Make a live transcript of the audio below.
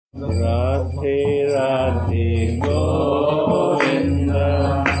Radhe Radhe Govinda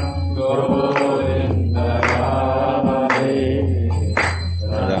Govinda Radhe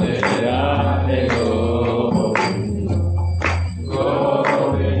Radhe Radhe Govinda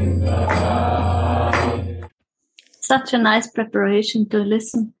Govinda Radhe. Such a nice preparation to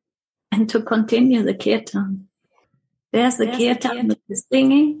listen and to continue the kirtan. There's the kirtan with the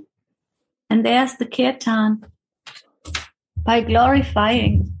singing, and there's the kirtan by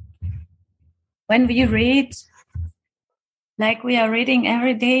glorifying. When we read, like we are reading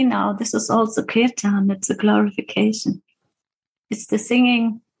every day now, this is also kirtan, it's a glorification. It's the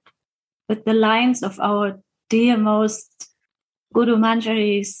singing with the lines of our dearmost Guru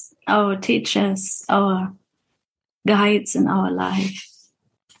Manjaris, our teachers, our guides in our life.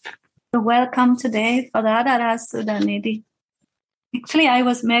 So welcome today for the Adharasudhanidhi. Actually, I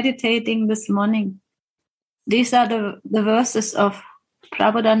was meditating this morning. These are the verses of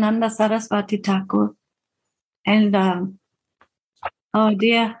Prabodhananda Saraswati Thakur. And our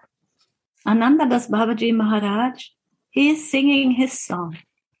dear Anantadas Babaji Maharaj, he is singing his song.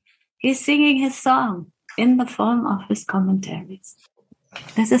 He's singing his song in the form of his commentaries.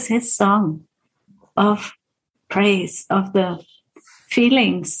 This is his song of praise, of the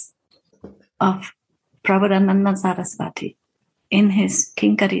feelings of Prabodhananda Saraswati in his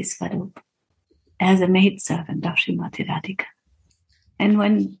Kinkari Swarup as a maidservant of Srimati Radhika. And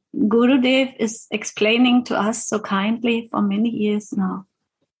when Gurudev is explaining to us so kindly for many years now,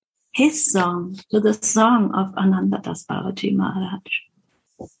 his song to the song of Anantadas Babaji Maharaj.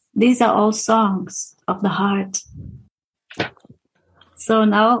 These are all songs of the heart. So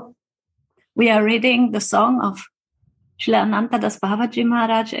now we are reading the song of Srila Anantadas Babaji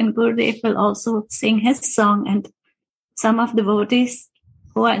Maharaj, and Gurudev will also sing his song, and some of the devotees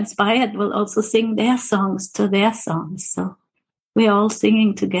who are inspired will also sing their songs to their songs. So we are all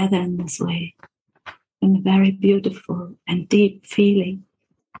singing together in this way, in a very beautiful and deep feeling.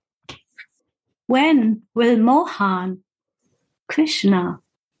 When will Mohan, Krishna,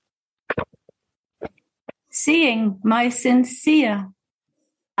 seeing my sincere,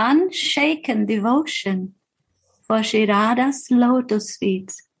 unshaken devotion for Shri Radha's lotus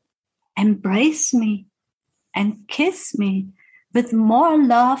feet, embrace me and kiss me with more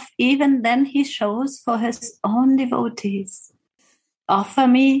love even than he shows for his own devotees, offer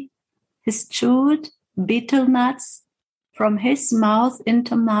me his chewed betel nuts from his mouth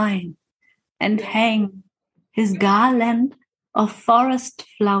into mine, and hang his garland of forest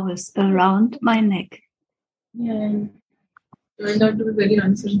flowers around my neck. Yeah, turned out to be very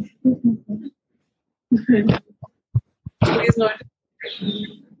answering. He's not.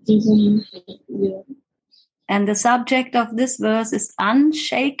 Yeah. And the subject of this verse is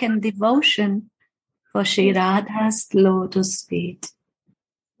unshaken devotion for Shri Radha's lotus feet.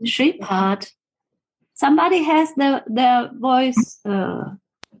 Shripad, somebody has their voice phone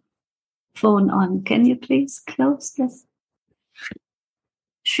on. Can you please close this?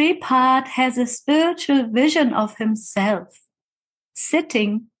 Shripad has a spiritual vision of himself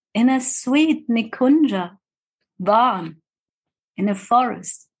sitting in a sweet Nikunja barn in a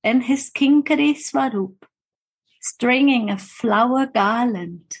forest, and his Kinkari Swarup stringing a flower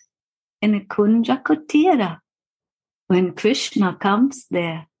garland in a Kunja Kutira. When Krishna comes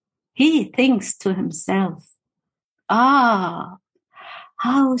there, he thinks to himself, "Ah,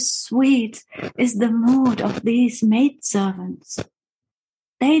 how sweet is the mood of these maidservants.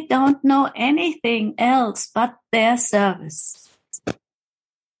 They don't know anything else but their service,"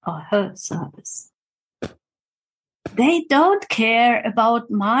 or her service. "They don't care about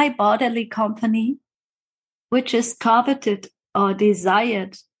my bodily company, which is coveted or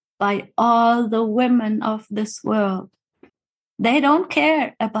desired by all the women of this world. They don't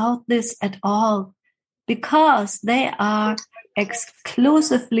care about this at all, because they are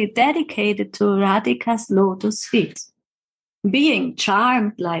exclusively dedicated to Radhika's lotus feet." Being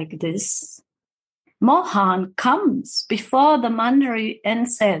charmed like this, Mohan comes before the Manjari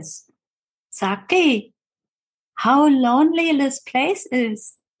and says, "Saki, how lonely this place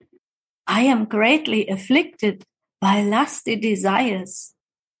is. I am greatly afflicted by lusty desires.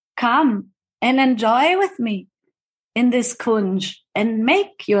 Come and enjoy with me in this kunj and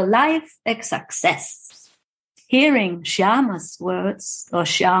make your life a success." Hearing Shyam's words,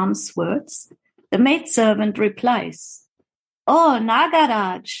 the maidservant replies, "Oh,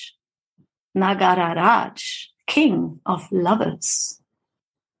 Nagaraj, Nagararaj, king of lovers,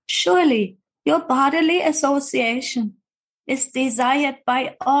 surely your bodily association is desired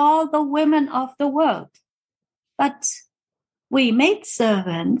by all the women of the world. But we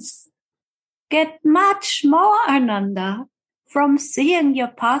maidservants get much more ananda from seeing your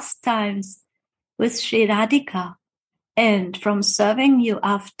pastimes with Sri Radhika and from serving you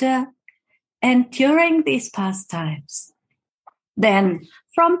after and during these pastimes, then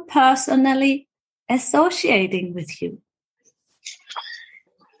from personally associating with you.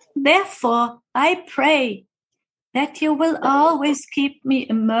 Therefore, I pray that you will always keep me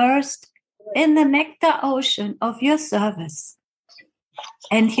immersed in the nectar ocean of your service,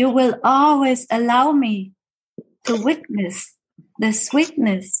 and you will always allow me to witness the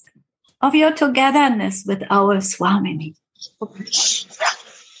sweetness of your togetherness with our Swamini.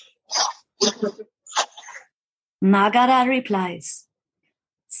 Nagara replies,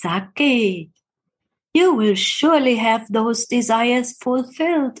 Saki, you will surely have those desires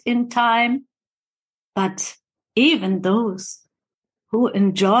fulfilled in time, but even those who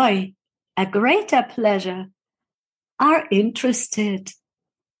enjoy a greater pleasure are interested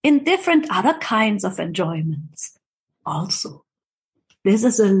in different other kinds of enjoyments. Also, this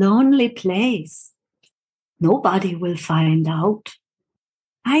is a lonely place. Nobody will find out.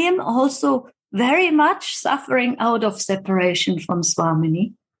 I am also very much suffering out of separation from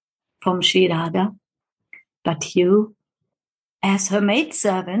Swamini, from Sri Radha. But you, as her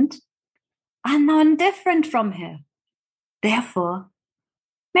maidservant, are none different from her. Therefore,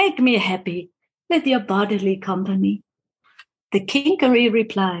 make me happy with your bodily company. The Kinkari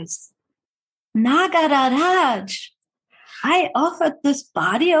replies, Nagararaj, I offered this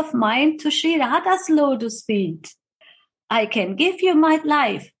body of mine to Sri Radha's lotus feet. I can give you my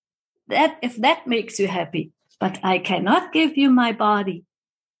life, if that makes you happy, but I cannot give you my body.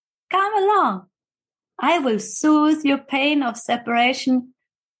 Come along. I will soothe your pain of separation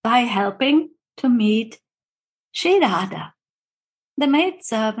by helping to meet Sri Radha. The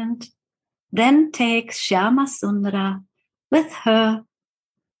maidservant then takes Shyama Sundara with her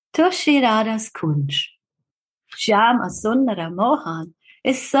to Sri Radha's Kunj. Shyama Sundara Mohan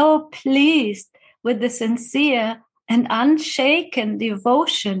is so pleased with the sincere and unshaken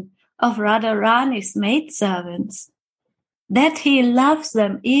devotion of Radharani's maidservants that he loves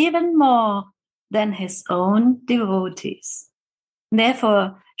them even more than his own devotees.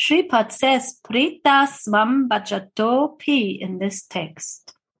 Therefore, Shripad says Prita Swam Bhajato Pi in this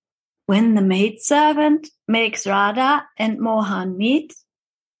text. When the maidservant makes Radha and Mohan meet,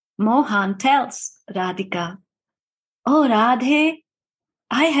 Mohan tells Radhika, Oh Radhe,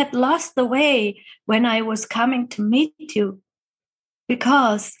 I had lost the way when I was coming to meet you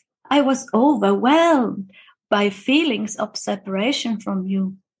because I was overwhelmed by feelings of separation from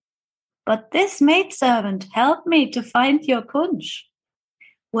you. But this maidservant helped me to find your kunj.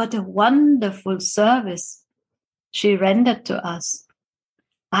 What a wonderful service she rendered to us.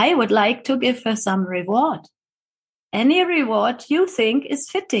 I would like to give her some reward. Any reward you think is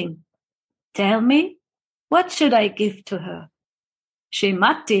fitting. Tell me, what should I give to her?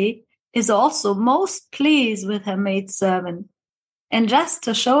 Srimati is also most pleased with her maidservant. And just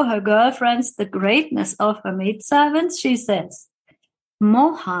to show her girlfriends the greatness of her maidservants, she says,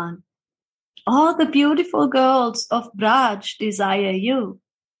 Mohan, all the beautiful girls of Braj desire you.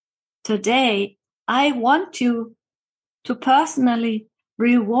 Today, I want you to personally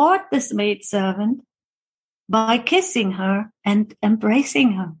reward this maidservant by kissing her and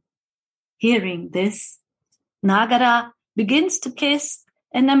embracing her. Hearing this, Nagara begins to kiss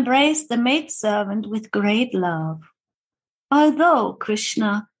and embrace the maidservant with great love. Although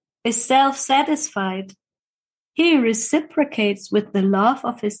Krishna is self-satisfied, he reciprocates with the love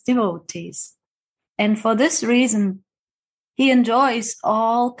of his devotees. And for this reason, he enjoys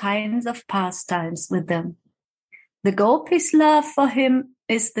all kinds of pastimes with them. The gopis' love for him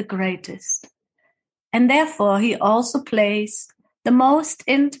is the greatest. And therefore, he also plays the most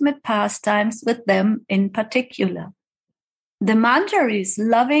intimate pastimes with them in particular. The Manjari's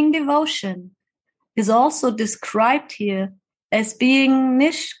loving devotion is also described here as being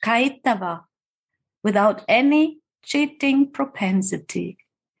nishkaitava, without any cheating propensity,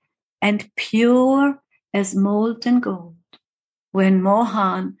 and pure as molten gold. When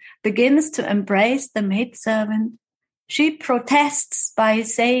Mohan begins to embrace the maidservant, she protests by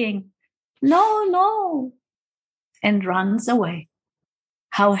saying, No, no, and runs away.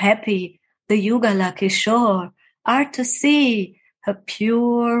 How happy the Yugala Kishore are to see her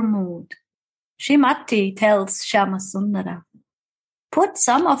pure mood. Srimati tells Shyamasundara, Put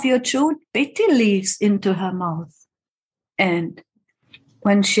some of your chewed bitti leaves into her mouth. And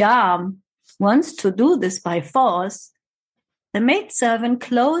when Shyam wants to do this by force, the maidservant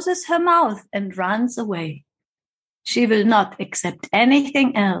closes her mouth and runs away. She will not accept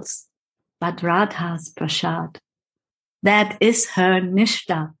anything else but Radha's prasad. That is her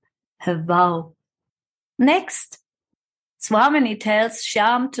nishta, her vow. Next, Swamini tells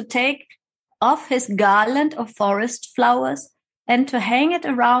Shyam to take off his garland of forest flowers and to hang it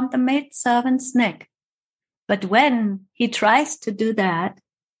around the maidservant's neck. But when he tries to do that,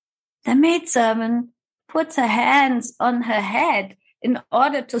 the maidservant puts her hands on her head in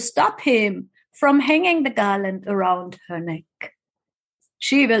order to stop him from hanging the garland around her neck.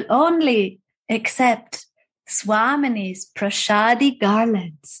 She will only accept Swamini's prashadi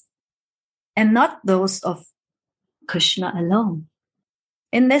garlands and not those of Krishna alone.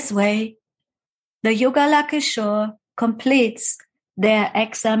 In this way, the Yugala Kishore completes their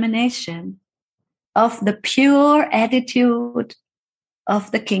examination of the pure attitude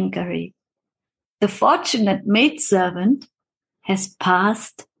of the Kinkari. The fortunate maidservant has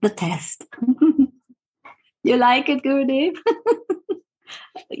passed the test. You like it, Gurudev?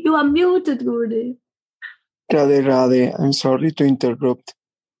 You are muted, Gurudev. Radhe Radhe, I'm sorry to interrupt.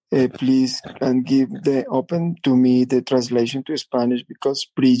 Please, and open to me the translation to Spanish because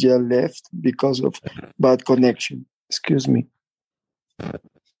Priya left because of bad connection. Excuse me.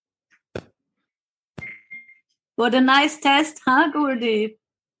 What a nice test, huh, Gurudev?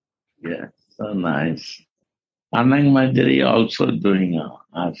 Yeah, so nice. Anang Manjari also doing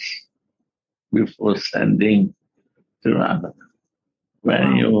us before sending to Radha.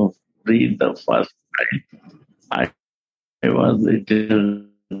 When you read the first time, I was a little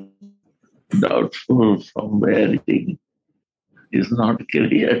doubtful from where it is not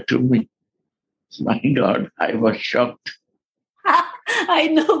clear to me. My God, I was shocked. I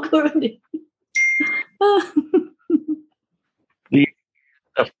know, Gurudev. Read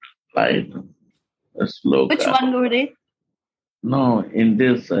the first line, the sloka. Which one, Gurudev? No, in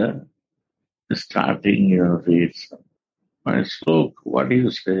this starting you read my slok. What do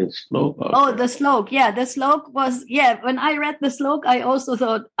you say? Slok? Oh, the slok. Yeah, the slok was, when I read the slok, I also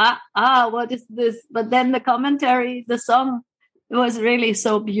thought, what is this? But then the commentary, the song, was really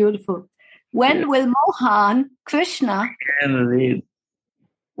so beautiful. When will Mohan, Krishna,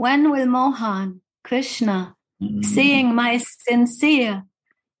 seeing my sincere,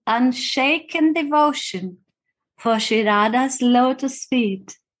 unshaken devotion for Shri Radha's lotus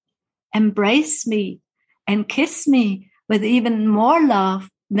feet, embrace me and kiss me with even more love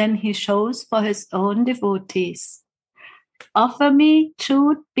than he shows for his own devotees. Offer me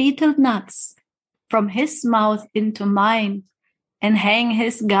chewed betel nuts from his mouth into mine and hang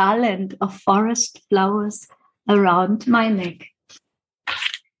his garland of forest flowers around my neck.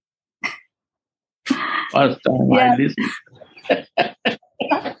 First time I listened,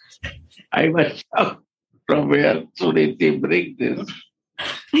 I was shocked from where Suriti bring this.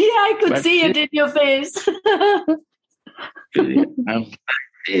 Yeah, I could see it in your face. I'm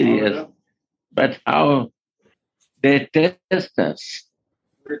serious. But how they test us.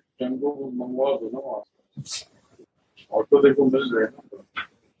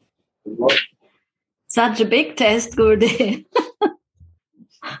 Such a big test, Gurudev.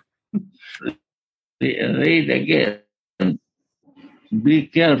 Read again. Be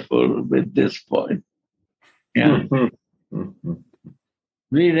careful with this point. Yeah.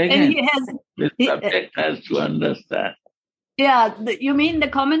 Read again. The subject has to understand. Yeah, you mean the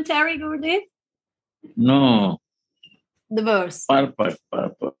commentary, Gurudev? No. The verse. Purport.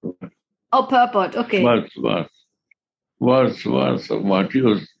 Oh, purport. Okay. Verse. What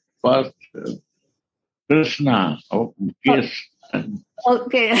you first Krishna kiss and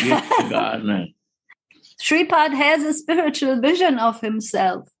okay. garland. Shripad has a spiritual vision of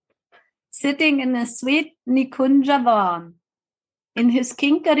himself, sitting in a sweet Nikunja Van, in his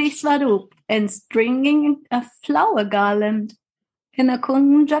Kinkari Swarup, and stringing a flower garland in a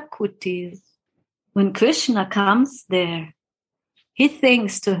Kunja Kutir. When Krishna comes there, he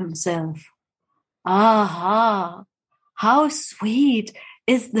thinks to himself, aha, how sweet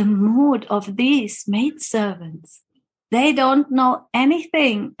is the mood of these maidservants. They don't know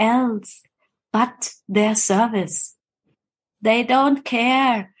anything else but their service. They don't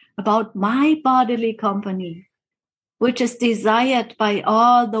care about my bodily company, which is desired by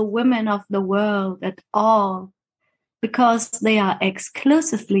all the women of the world at all, because they are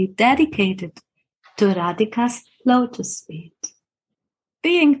exclusively dedicated to Radhika's lotus feet.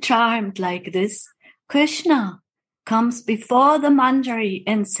 Being charmed like this, Krishna comes before the Manjari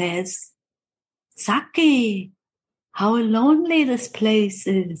and says, Saki, how lonely this place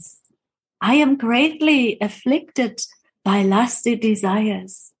is. I am greatly afflicted by lusty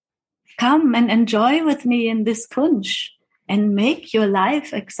desires. Come and enjoy with me in this kunj and make your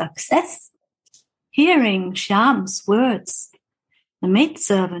life a success. Hearing Shyam's words, the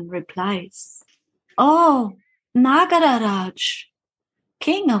maidservant replies, Oh, Nagararaj,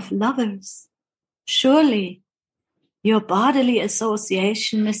 king of lovers, surely Your bodily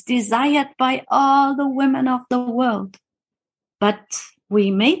association is desired by all the women of the world. But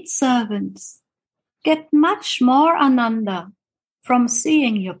we maidservants get much more ananda from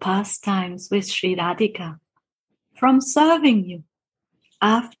seeing your pastimes with Sri Radhika, from serving you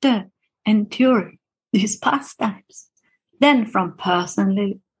after enduring these pastimes, than from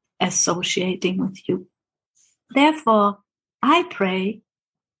personally associating with you. Therefore, I pray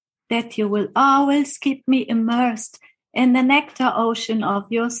that you will always keep me immersed in the nectar ocean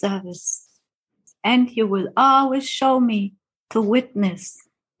of your service, and you will always show me to witness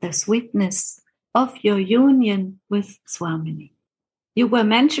the sweetness of your union with Swamini. You were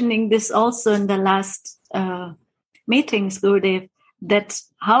mentioning this also in the last meetings, Gurudev, that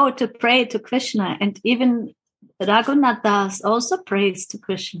how to pray to Krishna, and even Raghunath Das also prays to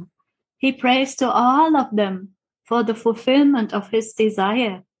Krishna. He prays to all of them for the fulfillment of his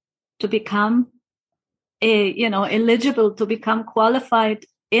desire to become eligible, to become qualified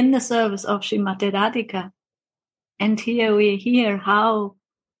in the service of Srimati Radhika. And here we hear how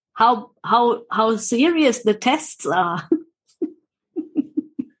serious the tests are.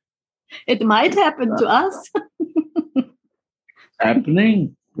 It might happen to us.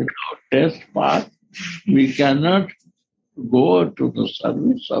 Happening without test path, we cannot go to the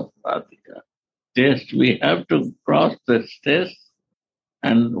service of Radhika. Test, we have to cross this test.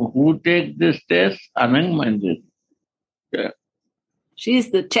 And who take this test? Anang Manjari. Yeah.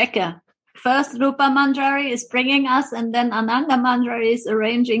 She's the checker. First Rupa Manjari is bringing us, and then Ananga Manjari is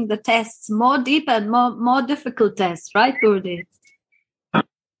arranging the tests, more deeper and more difficult tests, right, Gurudev?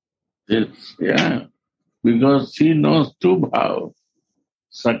 Yes, yeah. Because she knows two bhav.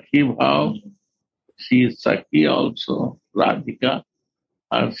 Sakhi bhav, she is Sakhi also, Radhika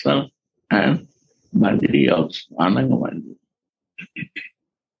herself, and Manjari also, Ananga Manjari.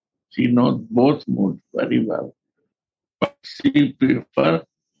 She knows both moods very well. But she prefers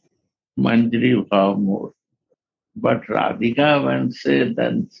Manjari bhav more. But Radhika, when say,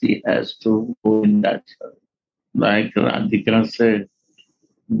 then she has to go in that service. Like Radhika said,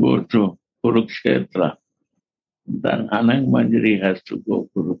 go to Kurukshetra. Then Anang Manjari has to go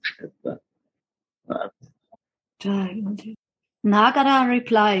Kurukshetra. Nagara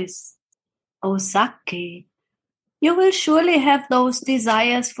replies, O Sakhi, you will surely have those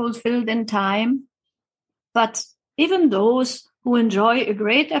desires fulfilled in time. But even those who enjoy a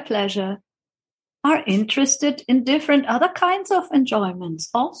greater pleasure are interested in different other kinds of enjoyments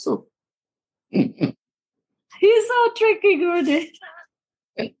also. He's so tricky, Gurudev.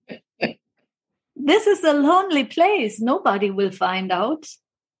 This is a lonely place. Nobody will find out.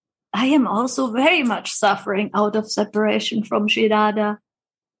 I am also very much suffering out of separation from Sri Radha.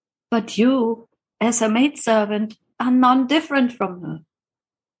 But you, as a maidservant, are non-different from her.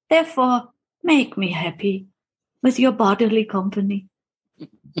 Therefore, make me happy with your bodily company.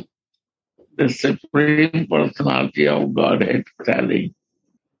 The Supreme Personality of Godhead telling.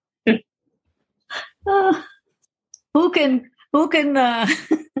 Who can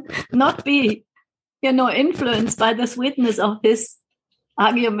not be, influenced by the sweetness of his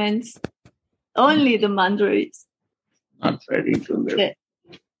arguments? Only the Manjaris. Not ready to live.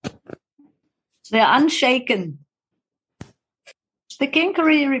 They're unshaken. The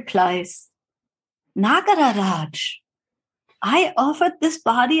Kinkari replies, Nagararaj, I offered this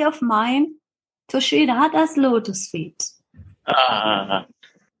body of mine to Sri Radha's lotus feet. I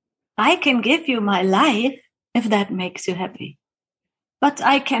can give you my life if that makes you happy. But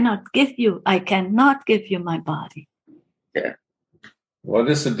I cannot give you my body. Yeah. What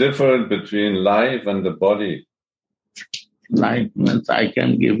is the difference between life and the body? Life means I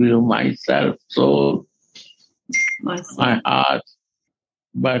can give you myself, soul, my heart.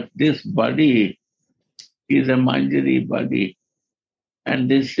 But this body is a Manjari body. And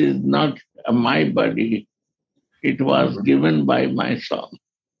this is not my body. It was given by my son.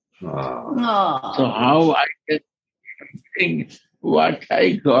 Ah. So how I can think what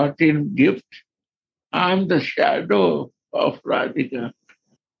I got in gift? I'm the shadow of Radhika.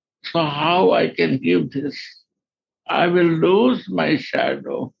 So how I can give this? I will lose my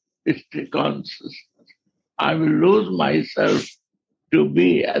shadow, it's the consciousness. I will lose myself to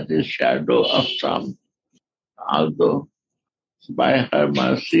be at the shadow of some. Although by her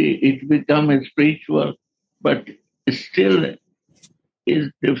mercy it becomes spiritual, but still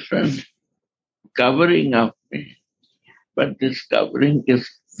is different covering of me. But this covering is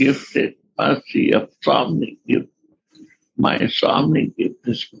gifted mercy of Swami gift. My Swami gift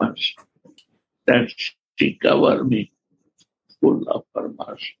is mercy. That she cover me full of her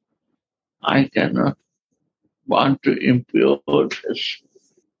mercy. I cannot want to impure this.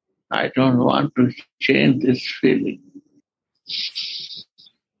 I don't want to change this feeling.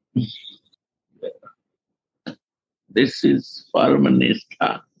 This is firm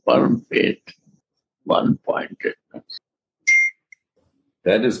nistha, firm faith, one-pointedness.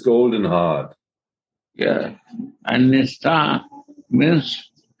 That is golden heart. Yeah. And nistha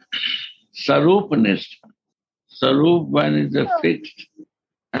means sarup nistha. Sarup when is a fixed,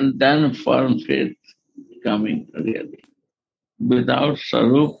 and then firm faith coming really. Without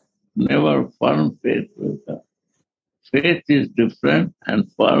sarup, never firm faith will come. Faith is different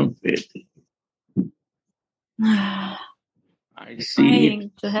and firm faith is I see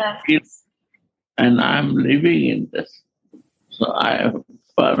Trying to have it and I'm living in this. So I have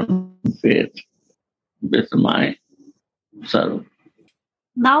firm faith with my sarup.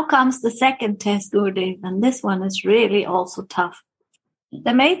 Now comes the second test, Gurudev, and this one is really also tough.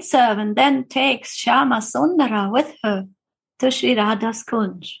 The maidservant then takes Shyama Sundara with her to Sri Radha's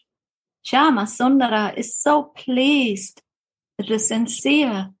Kunj. Shyama Sundara is so pleased with the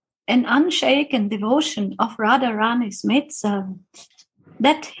sincere and unshaken devotion of Radharani's maidservant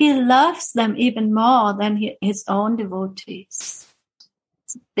that he loves them even more than his own devotees.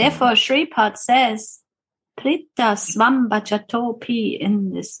 Therefore, Shripad says, Prita Swambhajatopi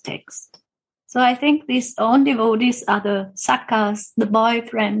in this text. So I think these own devotees are the sakas, the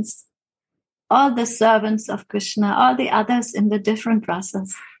boyfriends, all the servants of Krishna, all the others in the different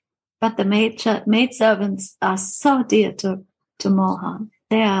rasas. But the maidservants are so dear to Mohan.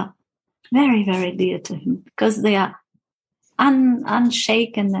 They are very, very dear to him because they are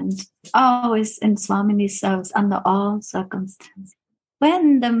unshaken and always in Swamini's service under all circumstances.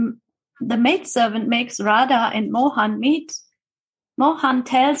 When the maidservant makes Radha and Mohan meet, Mohan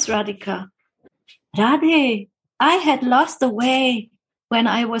tells Radhika, Radhe, I had lost the way when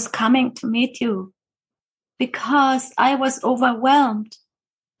I was coming to meet you because I was overwhelmed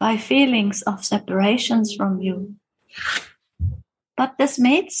by feelings of separations from you. But this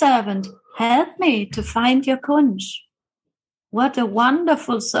maidservant helped me to find your kunj. What a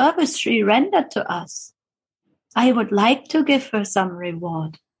wonderful service she rendered to us. I would like to give her some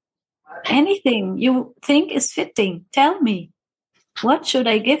reward. Anything you think is fitting, tell me. What should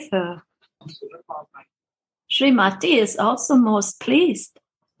I give her? Srimati is also most pleased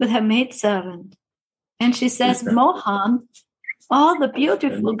with her maidservant. And she says, Mohan, all the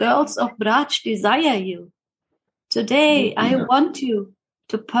beautiful girls of Braj desire you. Today, I want you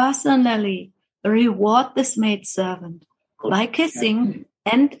to personally reward this maidservant by kissing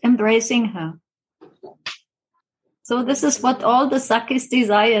and embracing her. So this is what all the Sakis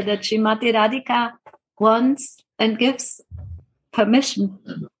desire, that Srimati Radhika wants and gives permission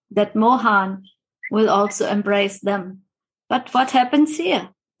that Mohan will also embrace them. But what happens here?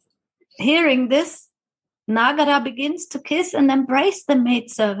 Hearing this, Nagara begins to kiss and embrace the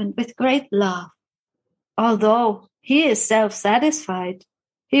maidservant with great love. Although he is self-satisfied,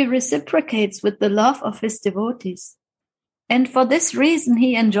 he reciprocates with the love of his devotees. And for this reason,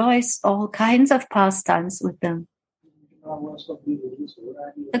 he enjoys all kinds of pastimes with them.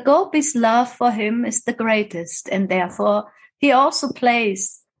 The gopis' love for him is the greatest, and therefore he also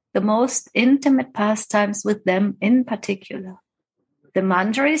plays the most intimate pastimes with them in particular. The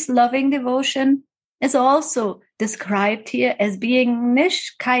Manjari's loving devotion is also described here as being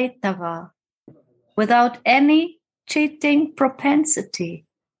nishkaitava, without any cheating propensity,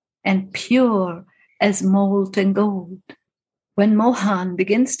 and pure as molten gold. When Mohan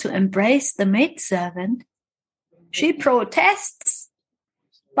begins to embrace the maidservant, she protests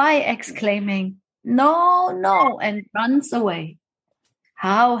by exclaiming, "No, no," and runs away.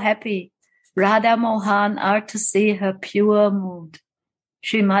 How happy Radha Mohan are to see her pure mood.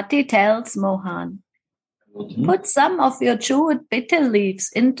 Srimati tells Mohan, "Put some of your chewed bitter leaves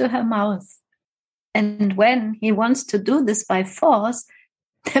into her mouth." And when he wants to do this by force,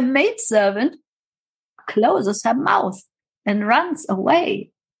 the maidservant closes her mouth and runs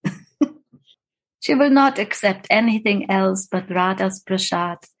away. She will not accept anything else but Radha's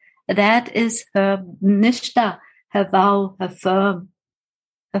prasad. That is her nishtha, her vow, her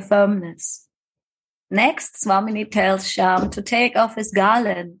firmness. Next, Swamini tells Shyam to take off his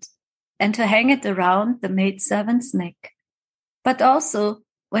garland and to hang it around the maidservant's neck. But also,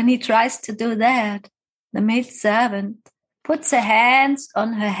 when he tries to do that, the maidservant puts her hands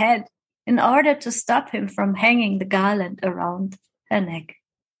on her head in order to stop him from hanging the garland around her neck.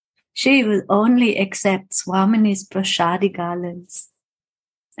 She will only accept Swamini's prasadi garlands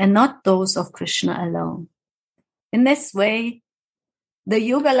and not those of Krishna alone. In this way, the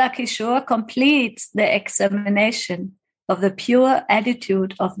Yugala Kishore completes the examination of the pure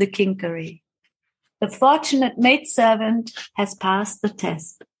attitude of the Kinkari. The fortunate maidservant has passed the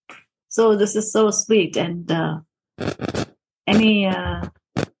test. So this is so sweet. And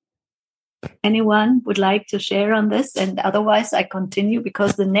Anyone would like to share on this? And otherwise I continue,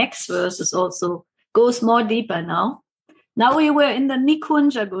 because the next verse is also goes more deeper now. Now we were in the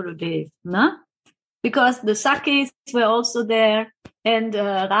Nikunja, Gurudev, no? Because the Sakis were also there, and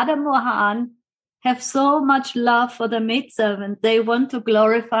Radha Mohan have so much love for the maidservant. They want to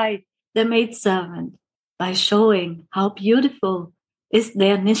glorify the maidservant by showing how beautiful is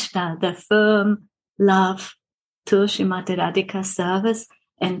their Nishta, their firm love to Srimati Radhika's service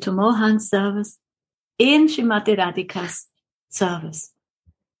and to Mohan's service in Srimati Radhika's service.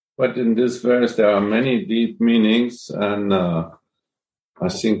 But in this verse, there are many deep meanings, and I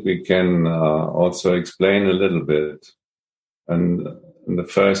think we can also explain a little bit. And in the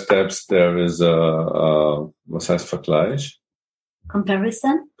first steps, there is was heißt Vergleich?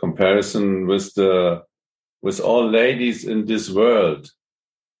 Comparison with all ladies in this world.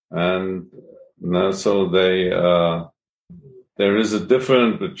 And so there is a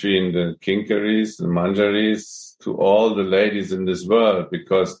difference between the Kinkaris and Manjaris to all the ladies in this world,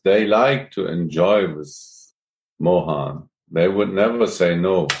 because they like to enjoy with Mohan. They would never say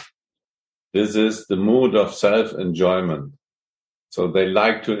no. This is the mood of self-enjoyment. So they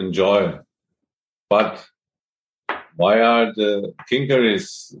like to enjoy. But why are the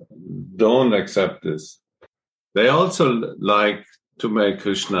Kinkaris don't accept this? They also like to make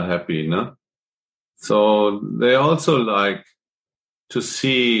Krishna happy, no? So they also like to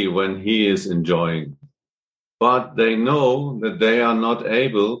see when he is enjoying. But they know that they are not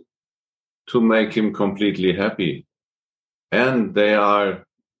able to make him completely happy. And they are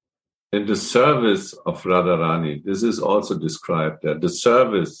in the service of Radharani. This is also described there. The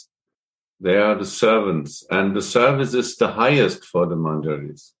service, they are the servants. And the service is the highest for the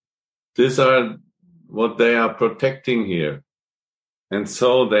Manjaris. These are what they are protecting here. And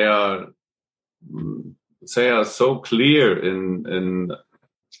so they are so clear in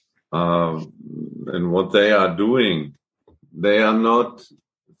what they are doing. They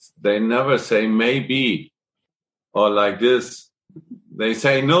never say maybe or like this. They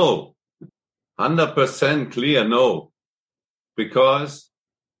say no, 100% clear no, because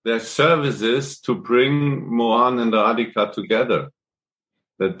their service is to bring Mohan and Radhika together,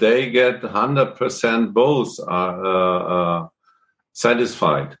 that they get 100% both are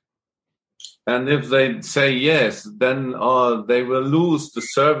satisfied. And if they say yes, then they will lose the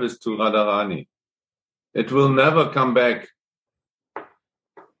service to Radharani. It will never come back.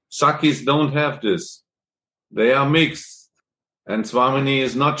 Sakis don't have this. They are mixed. And Swamini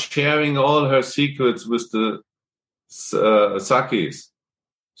is not sharing all her secrets with the Sakis.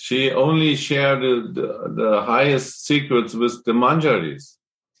 She only shared the highest secrets with the Manjaris,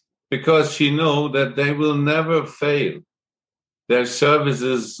 because she knows that they will never fail. Their service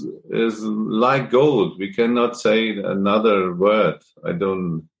is like gold. We cannot say another word.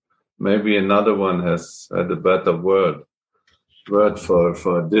 Maybe another one has had a better word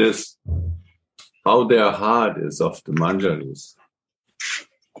for this. How their heart is of the Manjaris.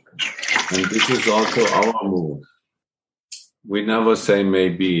 And this is also our mood. We never say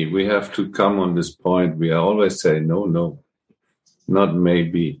maybe. We have to come on this point. We always say no, not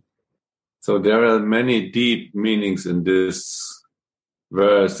maybe. So there are many deep meanings in this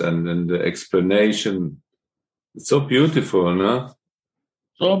verse and in the explanation. It's so beautiful, no?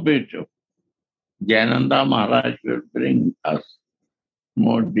 So beautiful. Jananda Maharaj will bring us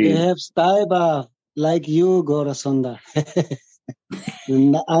more deep. They have Staiba like you, Gaurasundar.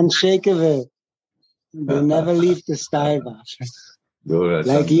 Unshakable. They never leave the Staiba.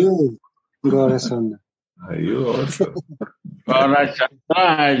 Like you, Gaurasundar. Are you also?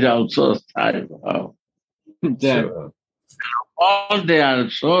 Gaurachandra is also Staiba. Sure. All they are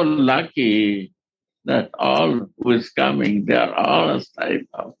so lucky that all who is coming, they are all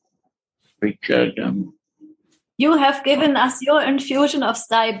Staiba. Picture them. You have given us your infusion of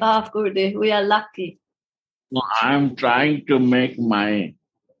Sai Bhav, Gurudev. We are lucky. I'm trying to make myself,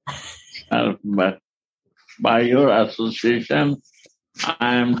 but by your association,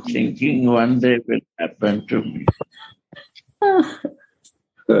 I am thinking one day will happen to me.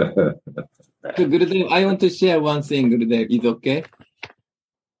 Gurudev, I want to share one thing, Gurudev. Is okay?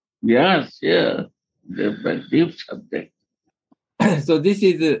 Yes. The deep subject. So this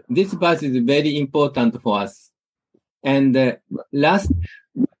verse is very important for us. And last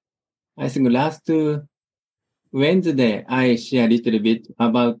Wednesday, I shared a little bit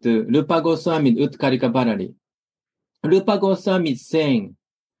about Rupa Goswami Utkarika Bharari. Rupa Goswami is saying,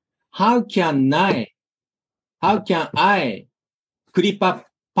 how can I Kripa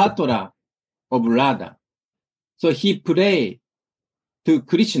Patra of Radha? So he prayed to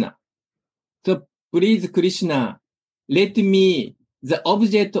Krishna. So please Krishna, let me the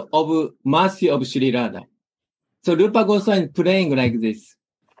object of mercy of Sri Radha. So Rupa Goswami is praying like this.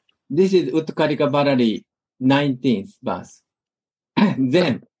 This is Utkarika Bharari 19th verse.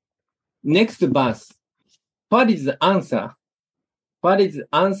 Then, next verse. What is the answer? What is the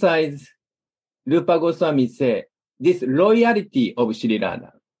answer is Rupa Goswami say, this loyalty of Sri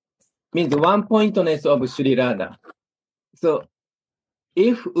Radha means one pointedness of Sri Radha. So,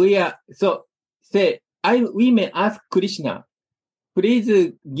 if we are, so say, we may ask Krishna,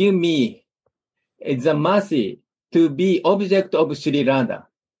 please give me the mercy to be object of Sri Radha,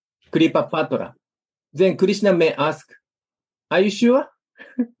 Kripa Patra. Then Krishna may ask, are you sure?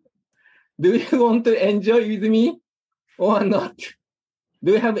 Do you want to enjoy with me or not?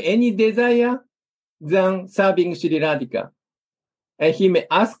 Do you have any desire than serving Sri Radhika? And he may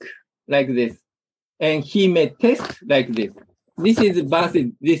ask like this, and he may test like this. This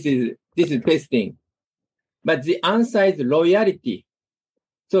is testing. But the answer is loyalty.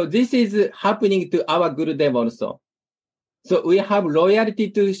 So this is happening to our Gurudev also. So we have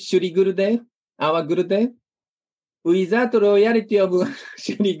loyalty to Shri Gurudev, our Gurudev. Without loyalty of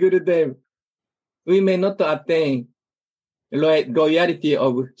Shri Gurudev, we may not attain loyalty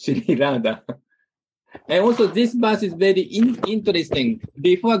of Shri Radha. And also this verse is very interesting.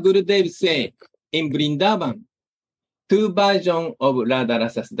 Before Gurudev say in Vrindavan, two versions of Radha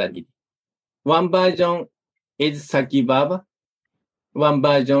Rasa study. One version is Saki Baba, one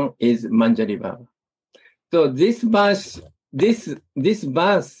version is Manjari Baba. So this verse,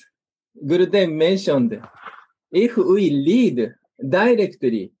 Gurudev mentioned, if we read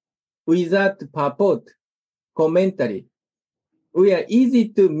directly without purport, commentary, we are easy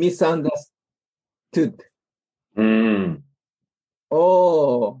to misunderstood.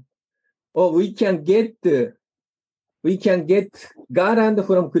 We can get garland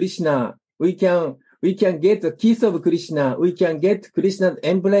from Krishna. We can get a kiss of Krishna. We can get Krishna's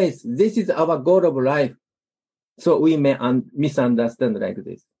embrace. This is our goal of life. So we may misunderstand like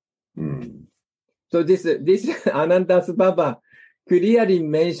this. So this Anandas Baba clearly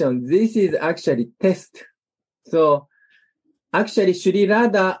mentioned this is actually test. So actually Sri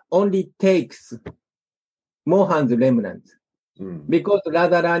Radha only takes Mohan's remnant because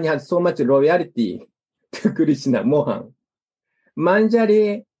Radharani has so much loyalty to Krishna, Mohan.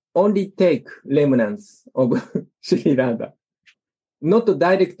 Manjari only take remnants of Sri Radha, not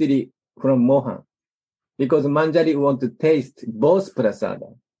directly from Mohan, because Manjari want to taste both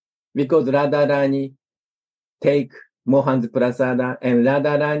prasada. Because Radharani take Mohan's prasada, and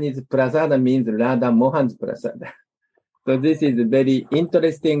Radharani's prasada means Radha Mohan's prasada. So this is a very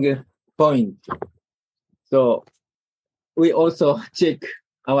interesting point. So we also check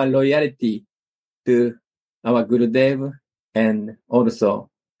our loyalty to our Gurudev and also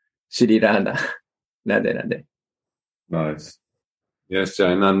Sri Radha. Radhe Radhe. Nice. Yes,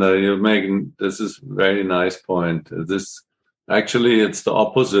 Jayananda, you're making, this is a very nice point. Actually, it's the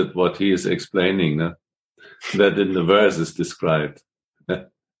opposite what he is explaining, no? That in the verse is described. So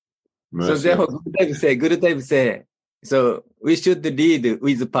therefore, Gurudev say, so we should read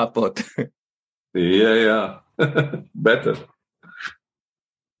with purport. Yeah. Better.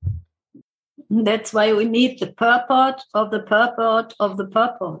 That's why we need the purport of the purport of the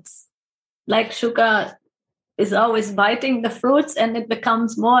purports. Like sugar is always biting the fruits and it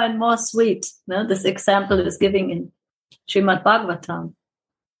becomes more and more sweet. No? This example is giving in Srimad Bhagavatam.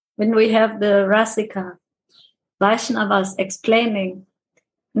 When we have the Rasika, Vaishnavas explaining,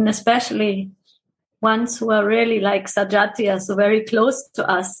 and especially ones who are really like Sajatiya, so very close to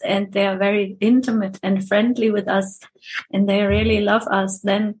us, and they are very intimate and friendly with us, and they really love us,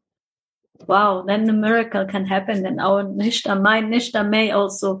 then the miracle can happen. And our Nishta, my Nishta may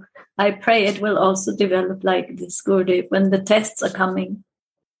also, I pray it will also develop like this, Gurudev, when the tests are coming.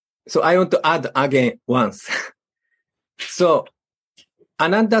 So I want to add again once. So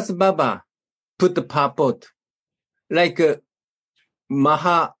Anandas Baba put the purport like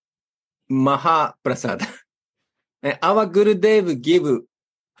Maha Prasad. And our Gurudev give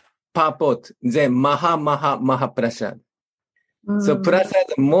purport, then Maha Prasad. So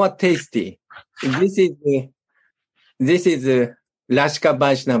prasad more tasty. This is Rashika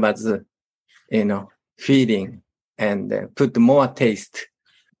Vaishnava's, feeling and put more taste.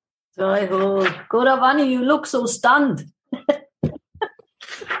 So, Gauravani, you look so stunned.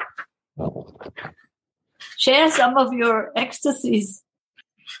 Share some of your ecstasies.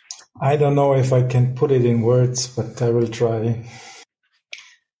 I don't know if I can put it in words, but I will try.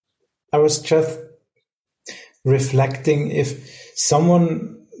 I was just reflecting, if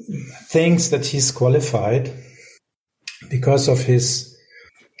someone thinks that he's qualified because of his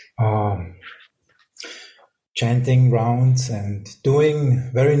chanting rounds and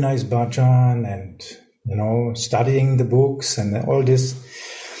doing very nice bhajan and, studying the books and all this,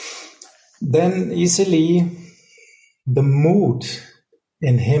 then easily the mood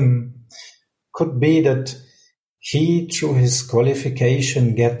in him could be that he, through his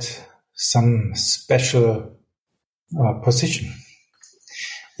qualification, get some special position,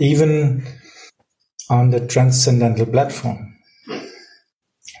 even on the transcendental platform.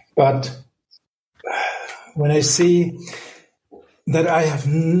 But when I see that I have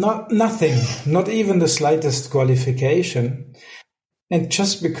nothing, not even the slightest qualification, and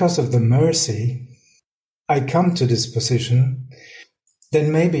just because of the mercy, I come to this position,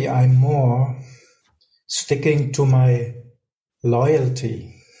 then maybe I'm more sticking to my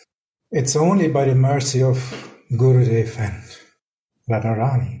loyalty. It's only by the mercy of Gurudev and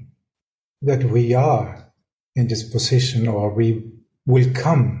Radharani that we are in this position, or we will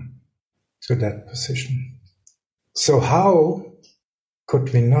come to that position. So how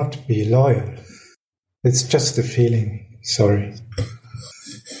could we not be loyal? It's just a feeling. Sorry.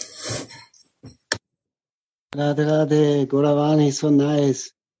 Radhe Radhe, Gauravani, so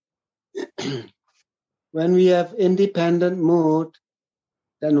nice. When we have independent mood,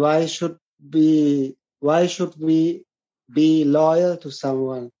 then why should we be loyal to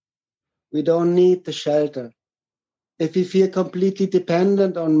someone? We don't need the shelter. If we feel completely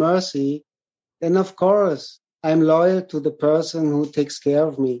dependent on mercy, then of course I'm loyal to the person who takes care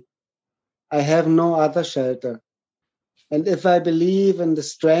of me. I have no other shelter. And if I believe in the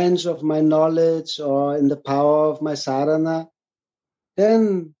strength of my knowledge or in the power of my sadhana,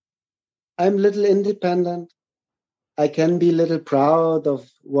 then I'm little independent. I can be little proud of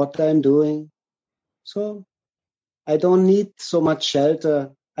what I'm doing. So I don't need so much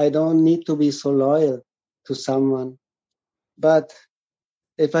shelter. I don't need to be so loyal to someone. But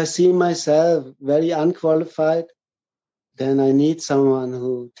if I see myself very unqualified, then I need someone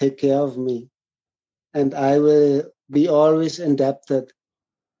who take care of me. And I will be always indebted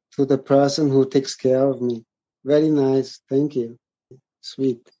to the person who takes care of me. Very nice. Thank you.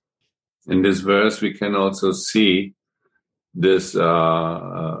 Sweet. In this verse, we can also see this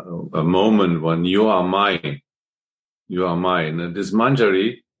a moment when you are mine. You are mine. And this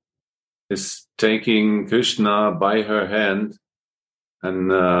Manjari is taking Krishna by her hand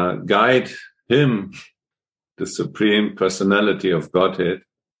and guide him, the Supreme Personality of Godhead,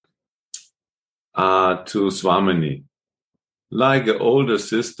 to Swamini. Like an older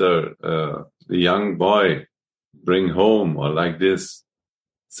sister, the young boy bring home, or like this.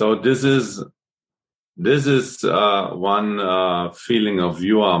 So this is one feeling of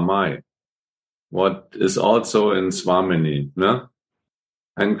you are mine, what is also in Swamini, no?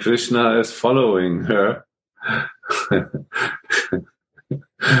 And Krishna is following her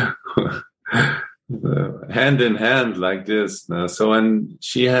hand in hand like this. No? So, and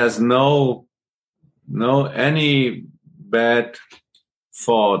she has no any bad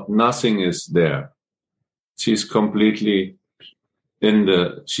thought, nothing is there. She's completely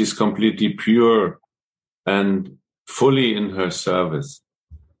pure and fully in her service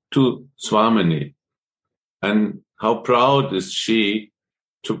to Swamini. And how proud is she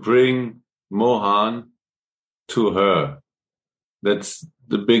to bring Mohan to her. That's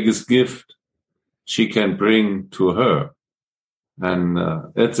the biggest gift she can bring to her. And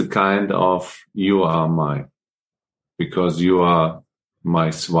it's a kind of you are mine, because you are my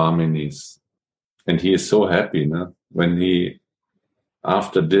Swaminis. And he is so happy, no? When he,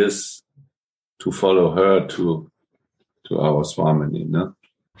 after this, to follow her to our Swamini, no?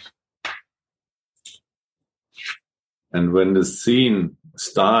 And when the scene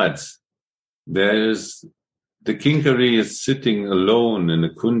starts, the Kinkari is sitting alone in a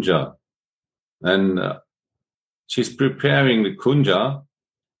kunja, and she's preparing the kunja,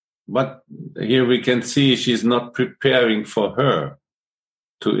 but here we can see she's not preparing for her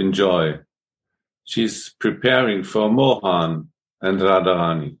to enjoy. She's preparing for Mohan and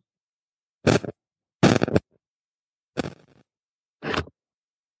Radharani.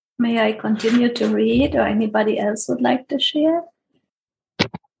 May I continue to read, or anybody else would like to share?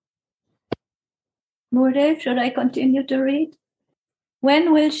 Gurudev, should I continue to read?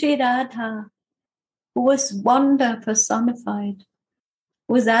 When will Shri Radha, who is wonder personified,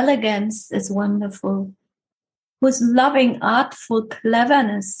 whose elegance is wonderful, whose loving artful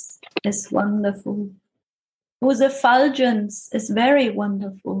cleverness is wonderful, whose effulgence is very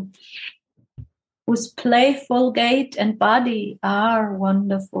wonderful, whose playful gait and body are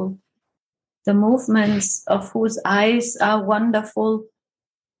wonderful, the movements of whose eyes are wonderful,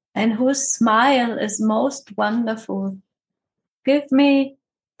 and whose smile is most wonderful. Give me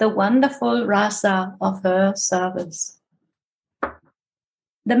the wonderful rasa of her service.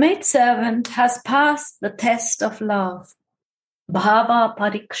 The maidservant has passed the test of love, bhava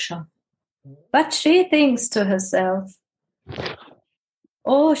pariksha, but she thinks to herself,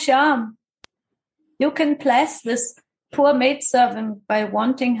 "Oh, Shyam, you can bless this poor maidservant by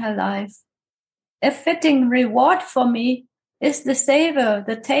wanting her life. A fitting reward for me is the savor,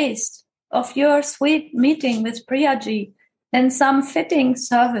 the taste of your sweet meeting with Priyaji and some fitting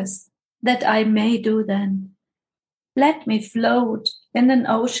service that I may do then. Let me float in an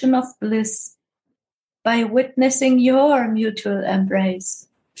ocean of bliss by witnessing your mutual embrace.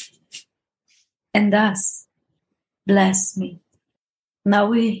 And thus, bless me." Now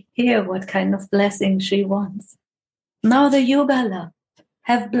we hear what kind of blessing she wants. Now the Yugala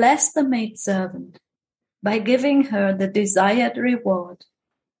have blessed the maidservant by giving her the desired reward,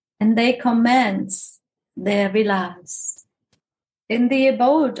 and they commence their vilas. In the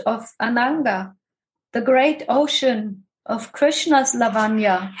abode of Ananga, the great ocean of Krishna's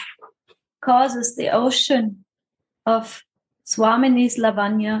Lavanya causes the ocean of Swamini's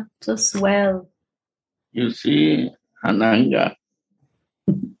Lavanya to swell. You see, Ananga,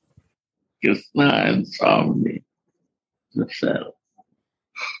 Krishna and Swamini, the self.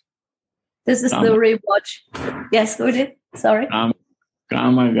 This is the reward. Yes, go ahead. Sorry.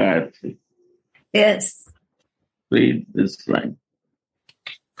 Kama Gayatri. Yes. Read this line.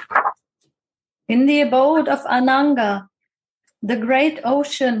 In the abode of Ananga, the great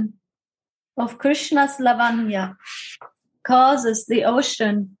ocean of Krishna's Lavanya causes the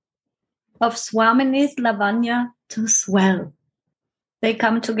ocean of Swamini's Lavanya to swell. They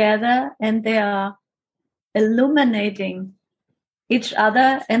come together and they are illuminating each other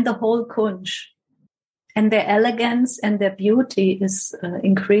and the whole Kunj. And their elegance and their beauty is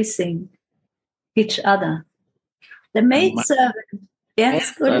increasing each other. The maidservant,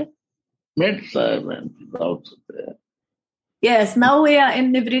 yes, good. Maidservant is also there. Yes, now we are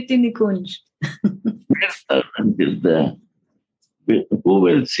in Nivritti Nikunj. Maidservant is there. Who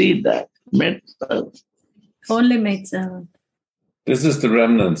will see that? Maidservant. Only maidservant. This is the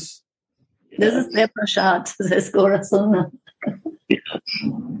remnants. This is their prasad, says Gorasuna.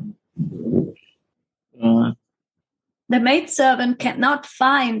 The maidservant cannot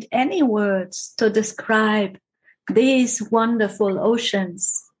find any words to describe these wonderful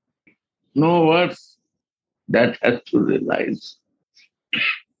oceans. No words, that has to realize.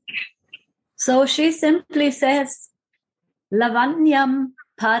 So she simply says, Lavanyam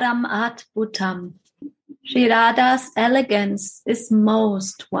param atbhutam. Shri Radha's elegance is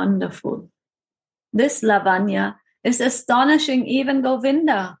most wonderful. This Lavanya is astonishing even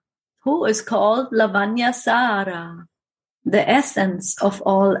Govinda, who is called Lavanya Sara, the essence of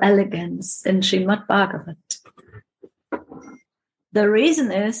all elegance in Srimad Bhagavat. The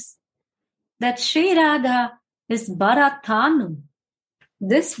reason is that Shri Radha is Bharatanu.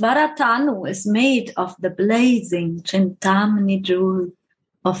 This Bharatanu is made of the blazing Chintamani jewel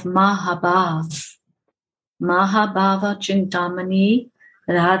of Mahabhava. Mahabhava Chintamani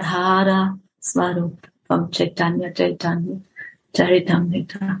Radhara Swarup from Chaitanya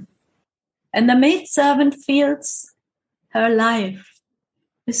Charitamrita. And the maidservant feels her life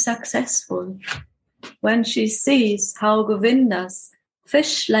is successful when she sees how Govinda's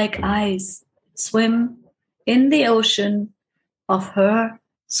fish-like eyes swim in the ocean of her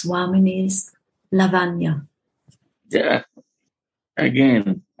Swamini's Lavanya. Yeah.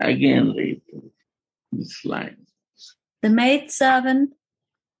 Again read this line. The maidservant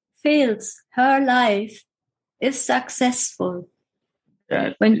feels her life is successful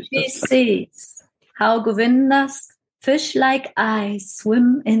when she sees how Govinda's fish-like eyes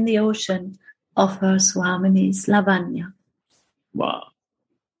swim in the ocean of her Swamini's Lavanya. Wow.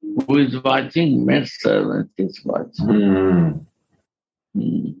 Who is watching? Maidservant is watching.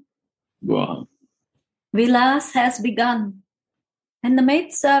 Go on. Vilas has begun, and the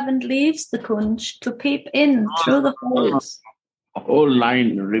maidservant leaves the kunj to peep in through the holes. Whole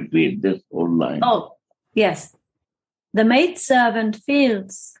line, repeat this whole line. Oh, yes. The maidservant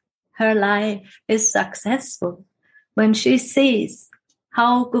feels her life is successful when she sees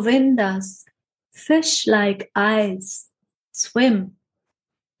how Govinda's fish-like eyes swim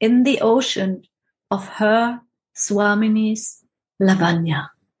in the ocean of her Swamini's Lavanya.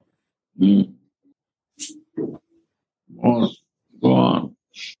 Go on.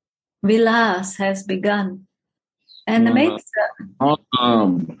 Vilas has begun. And the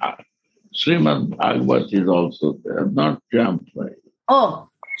maidservant... Srimad Bhagavat is also there, not jump right. Oh,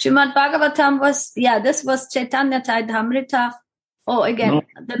 Srimad Bhagavatam was, this was Chaitanya Charitamrita. Oh, again,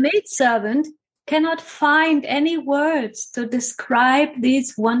 the maidservant cannot find any words to describe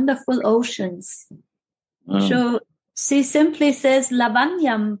these wonderful oceans. So she simply says,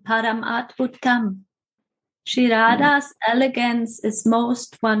 Lavanyam param adbhutam. Sri Radha's elegance is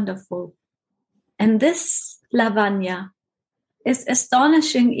most wonderful. And this Lavanya is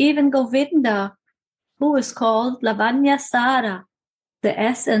astonishing even Govinda, who is called Lavanya Sara, the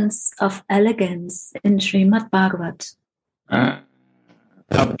essence of elegance in Srimad Bhagavat.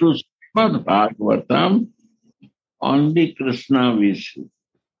 Up to Srimad Bhagavatam, only Krishna wishes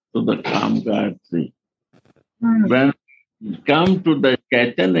to the Kamgayatri. When we come to the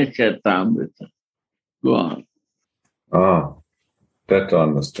Chaitanya Charitamrita, go on. That to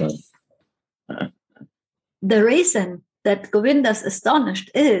understand. The reason that Govinda is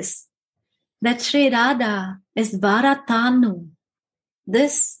astonished is that Sri Radha is Bharatanu.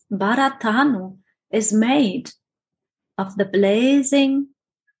 This Bharatanu is made of the blazing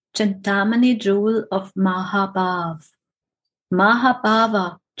Chintamani jewel of Mahabhav.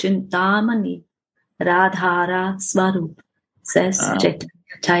 Mahabhava Chintamani Radhara Swarup, says Chaitanya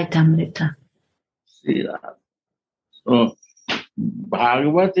Charitamrita. So,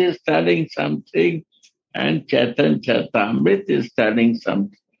 Bhagavat is telling something and Chaitanya Charitamrita is telling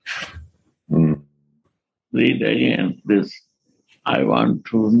something. Read again this. I want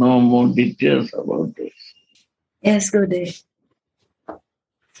to know more details about this. Yes, Gurudev.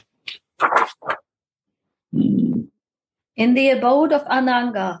 In the abode of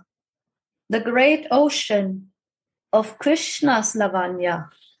Ananga, the great ocean of Krishna's Lavanya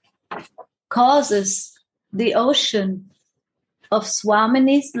causes the ocean of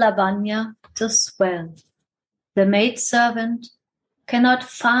Swamini's Lavanya to swell. The maidservant cannot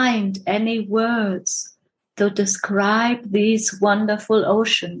find any words to describe these wonderful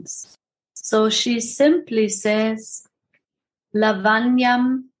oceans. So she simply says,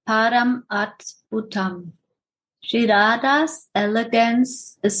 Lavanyam param adbhutam. Sri Radha's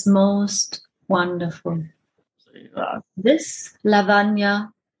elegance is most wonderful. This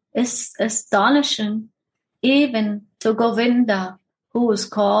Lavanya is astonishing even to Govinda, who is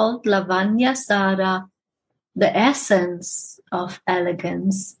called Lavanya Sara, the essence of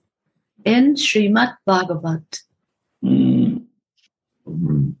elegance in Srimad Bhagavat.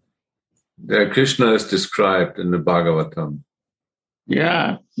 There Krishna is described in the Bhagavatam.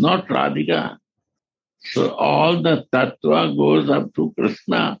 Yeah, not Radhika. So all the tattva goes up to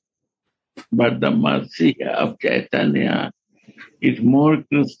Krishna, but the mercy of Chaitanya is more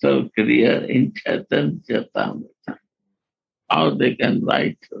crystal clear in Chaitanya Charitamrita. How they can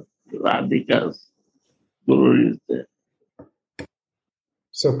write Radhika's Guru is there.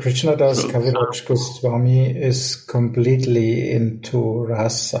 So Krishnadas Kaviraj Goswami is completely into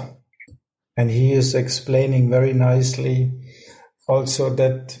rasa. And he is explaining very nicely also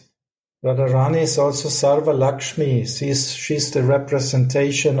that Radharani is also Sarva Lakshmi. She's the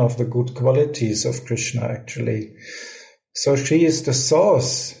representation of the good qualities of Krishna, actually. So she is the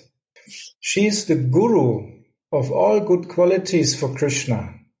source. She is the guru of all good qualities for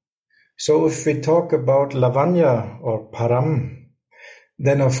Krishna. So if we talk about Lavanya or Param,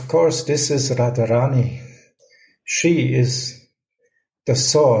 then of course this is Radharani. She is the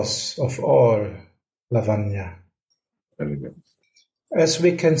source of all Lavanya. As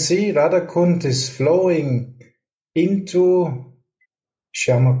we can see, Radhakund is flowing into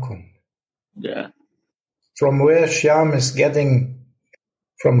Shyamakund. Yeah. From where Shyam is getting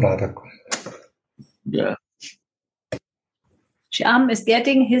from Radhakund. Yeah. Shyam is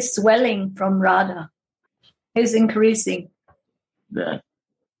getting his swelling from Radha. He's increasing. Yeah.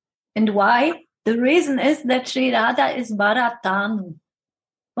 And why? The reason is that Sri Radha is Bharatanu.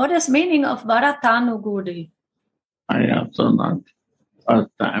 What is meaning of Bharatanu, Gudi? I also not.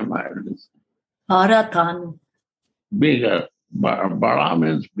 First time I heard this. Bharatanu. Bigger. Bara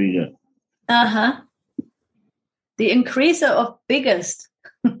means bigger. The increaser of biggest.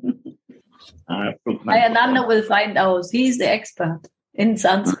 Ayananda will find out. He's the expert in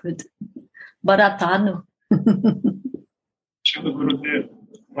Sanskrit. Bharatanu. Gurudev,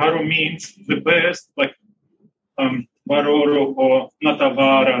 Varu means the best, like Varoro or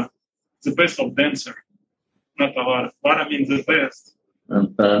Natavara, the best of dancer. Natavara. Vara means the best.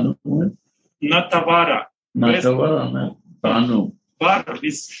 Natavara. Natavara. Tanu. Vara,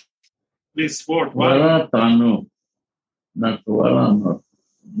 this word. Vara Tanu. Natavara.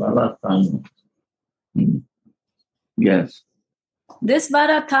 Vara Tanu. Yes. This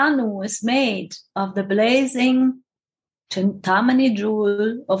Bharatanu is made of the blazing Chintamani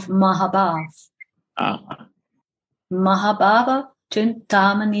jewel of Mahabhav. Mahabhava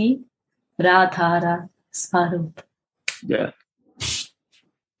Chintamani Radhara Swarup. Yeah.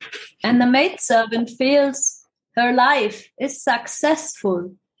 And the maidservant feels her life is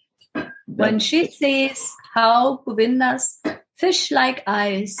successful when she sees how Govinda's fish-like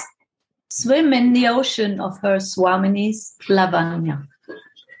eyes swim in the ocean of her Swamini's Lavanya.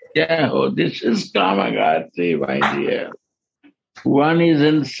 Yeah, this is Kamagayatri, my dear. One is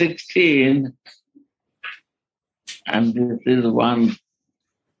in 16, and this is one.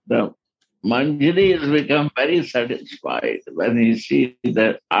 The Manjari has become very satisfied when he sees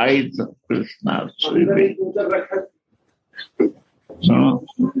the eyes of Krishna swimming. So,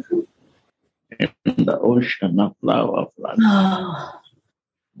 in the ocean of love of Radha.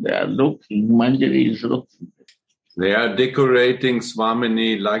 They are looking, Manjari is looking. They are decorating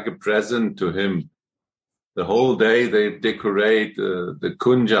Swamini like a present to him. The whole day they decorate the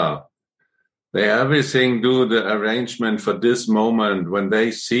kunja. They everything do the arrangement for this moment when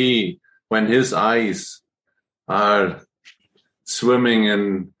they see, when his eyes are swimming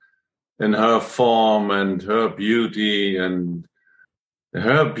in her form and her beauty, and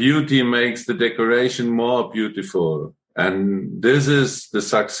her beauty makes the decoration more beautiful. And this is the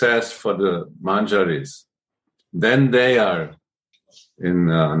success for the Manjaris. Then they are in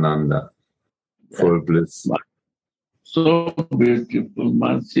Ananda, full bliss. So beautiful,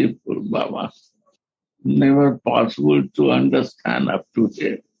 merciful Baba. Never possible to understand up to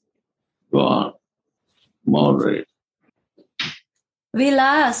date. Go on. More.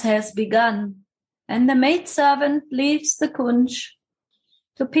 Vilas has begun, and the maidservant leaves the kunj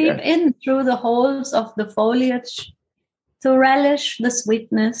to peep in through the holes of the foliage, to relish the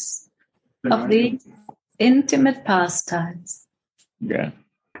sweetness of the intimate pastimes. Yeah.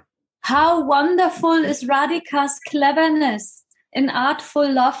 How wonderful is Radhika's cleverness in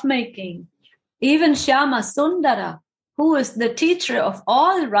artful lovemaking. Even Shyama Sundara, who is the teacher of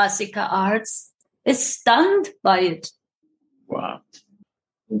all Rasika arts, is stunned by it. Wow.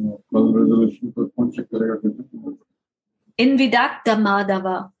 In Vidakta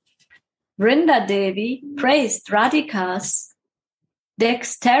Madhava, Vrinda Devi praised Radhika's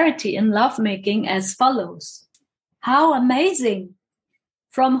dexterity in lovemaking as follows. How amazing!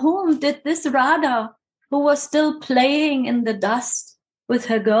 From whom did this Radha, who was still playing in the dust with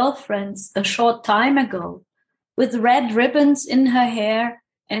her girlfriends a short time ago, with red ribbons in her hair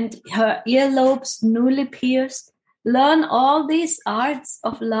and her earlobes newly pierced, learn all these arts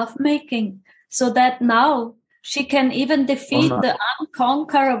of lovemaking, so that now she can even defeat the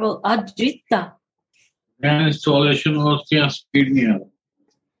unconquerable Ajita? Then installation of the Aspidia.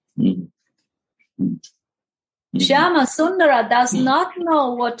 Shyama Sundara does not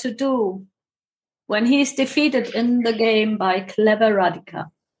know what to do when he is defeated in the game by clever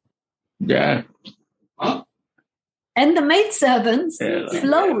Radhika. Yeah. And the maidservant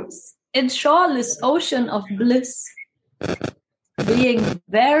floats in shoreless ocean of bliss, being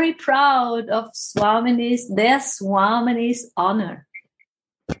very proud of their Swamini's honor.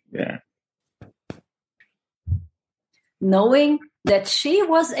 Yeah. Knowing that she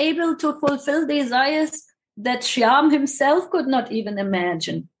was able to fulfill desires that Shyam himself could not even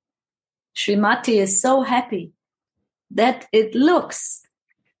imagine. Srimati is so happy that it looks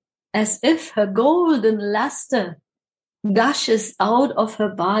as if her golden luster gushes out of her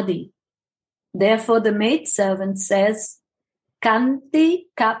body. Therefore the maidservant says, Kanti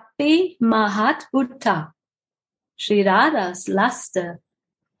Kapi Mahat Utta. Sri Radha's luster,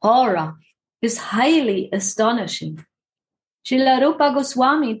 aura, is highly astonishing. Srila Rupa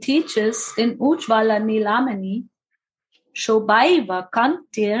Goswami teaches in Ujjvala Nilamani, Shobhaiva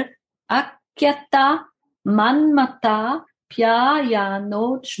Kantir Akyata Manmata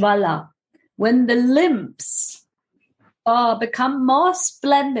Pyayano. When the limbs become more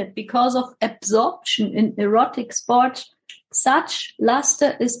splendid because of absorption in erotic sport, such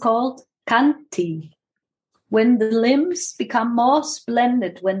luster is called Kanti. When the limbs become more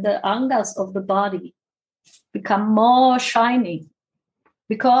splendid, when the angas of the body become more shiny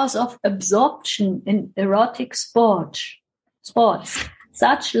because of absorption in erotic sports,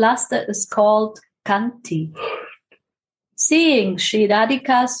 such luster is called Kanti. Seeing Sri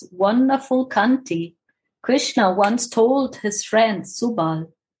Radhika's wonderful Kanti, Krishna once told his friend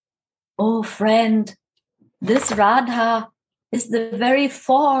Subal, "Oh friend, this Radha is the very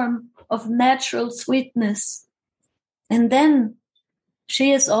form of natural sweetness. And then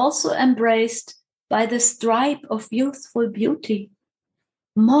she is also embraced by the stripe of youthful beauty.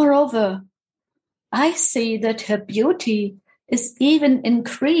 Moreover, I see that her beauty is even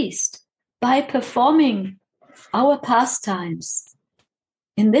increased by performing our pastimes.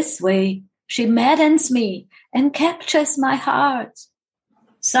 In this way, she maddens me and captures my heart."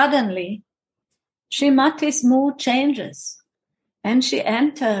 Suddenly, Srimati's mood changes. and she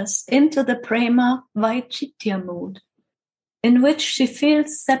enters into the prema vaicitya mood, in which she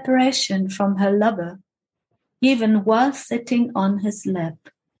feels separation from her lover, even while sitting on his lap,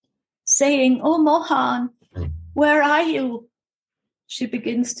 saying, "Oh Mohan, where are you?" She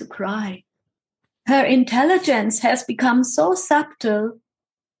begins to cry. Her intelligence has become so subtle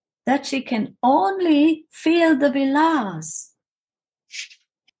that she can only feel the vilas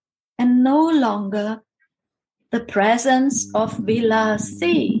and no longer the presence of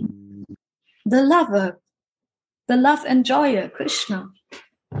Vilasi, the lover, the love enjoyer, Krishna.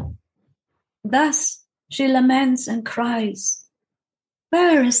 Thus she laments and cries,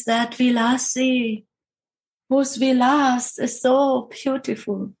 "Where is that Vilasi, whose vilas is so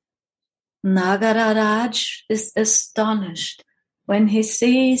beautiful?" Nagararaj is astonished when he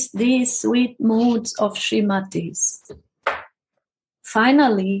sees these sweet moods of Srimatis.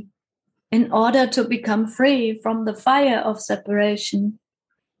 Finally, in order to become free from the fire of separation,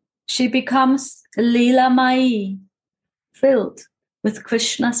 she becomes Leelamai, filled with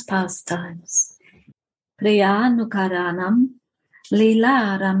Krishna's pastimes. Priyanukaranam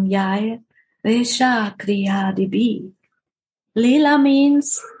Leela Ramyaya Vesha Kriyadibi. Leela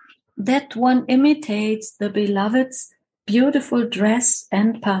means that one imitates the beloved's beautiful dress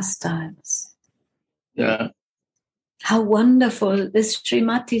and pastimes. Yeah. How wonderful is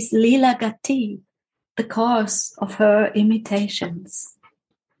Srimati's Leela Gati, the course of her imitations.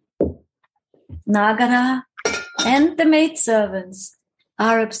 Nagara and the maidservants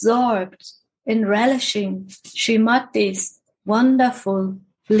are absorbed in relishing Srimati's wonderful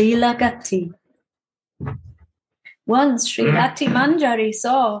Leela Gati. Once Srimati Manjari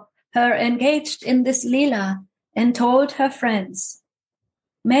saw her engaged in this Leela and told her friends,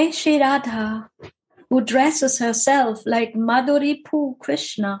 "May Shri Radha, who dresses herself like Madhuripu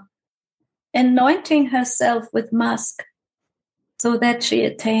Krishna, anointing herself with musk so that she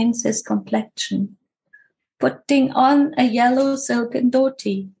attains his complexion, putting on a yellow silken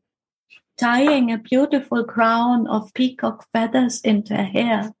dhoti, tying a beautiful crown of peacock feathers into her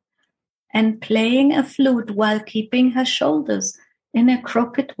hair, and playing a flute while keeping her shoulders in a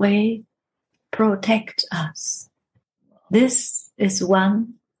crooked way, protect us." This is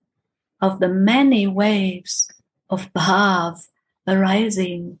one of the many waves of bhav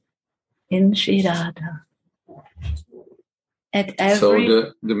arising in Shri Radha. At every...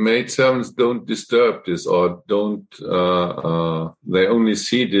 So the maidservants don't disturb this, or don't, they only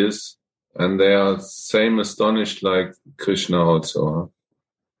see this and they are same astonished like Krishna also. Huh?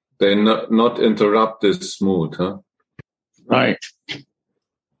 They not interrupt this mood, huh? Right.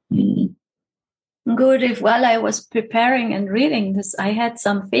 Good. If while I was preparing and reading this, I had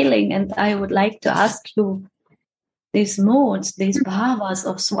some feeling, and I would like to ask you, these moods, these bhavas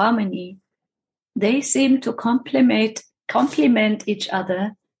of Swamini, they seem to complement each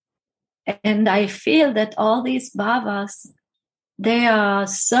other. And I feel that all these bhavas, they are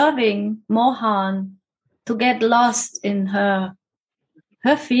serving Mohan to get lost in her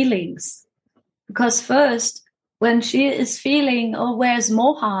feelings. Because first, when she is feeling, "Oh, where's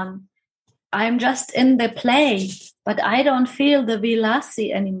Mohan? I'm just in the play, but I don't feel the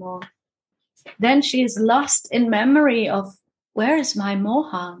vilasi anymore." Then she is lost in memory of, "Where is my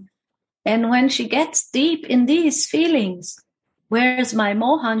Mohan?" And when she gets deep in these feelings, "Where is my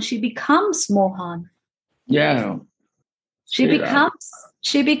Mohan?" she becomes Mohan. Yeah. She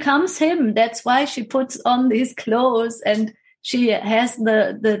becomes him. That's why she puts on these clothes and she has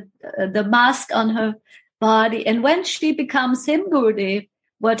the mask on her body. And when she becomes him, Gurudev,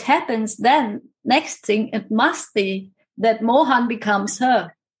 what happens then? Next thing, it must be that Mohan becomes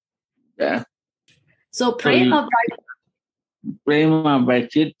her. Yeah. So prema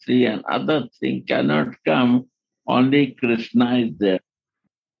Vaicitri and other things cannot come. Only Krishna is there.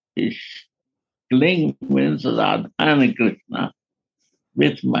 His cling means Radha and Krishna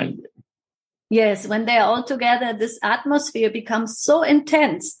with my. Yes, when they are all together, this atmosphere becomes so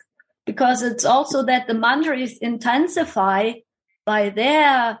intense, because it's also that the manjaris intensify by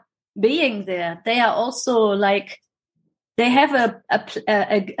their being there. They are also like, they have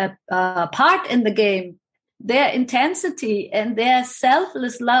a part in the game. Their intensity and their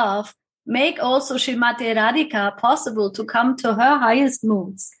selfless love make also Srimati Radhika possible to come to her highest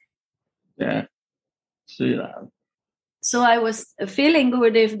moods. Yeah. So I was feeling,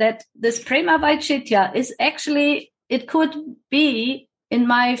 Gurudev, that this Prema Vaicitya is actually, it could be in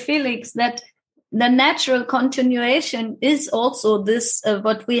my feelings that the natural continuation is also this,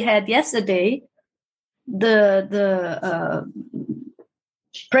 what we had yesterday, the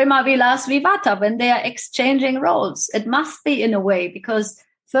Prema Vilas Vivata, when they are exchanging roles. It must be in a way, because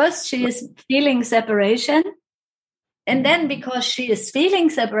first she is feeling separation, And then because she is feeling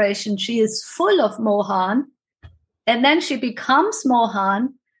separation, she is full of Mohan. And then she becomes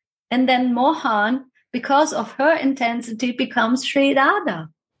Mohan. And then Mohan, because of her intensity, becomes Sri Radha.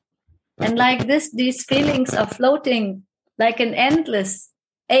 And like this, these feelings are floating like an endless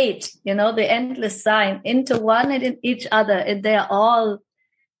 8, the endless sign, into one and in each other. And they are all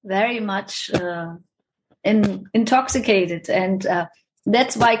very much intoxicated. And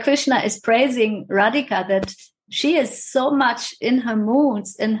that's why Krishna is praising Radhika, that she is so much in her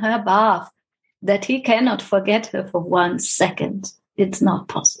moods, in her bath, that he cannot forget her for 1 second. It's not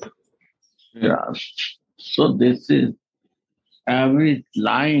possible. Yeah. So this is every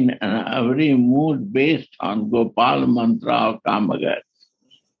line and every mood based on Gopal Mantra of Kamagat.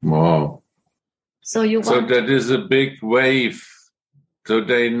 Wow. So that is a big wave. So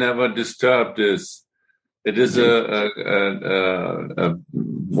they never disturb this. It is a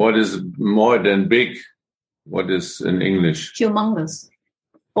what is more than big? What is in English? Humongous.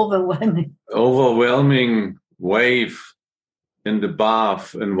 Overwhelming. Overwhelming wave in the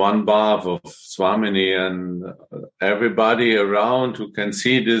bath, in one bath of Swamini, and everybody around who can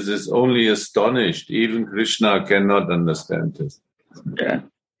see this is only astonished. Even Krishna cannot understand this. Yeah.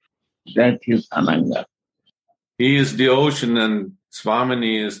 That is Ananga. He is the ocean and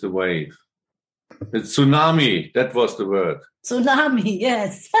Swamini is the wave. It's tsunami. That was the word. Tsunami,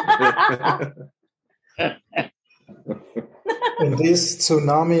 yes. And this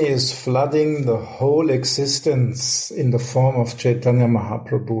tsunami is flooding the whole existence in the form of Chaitanya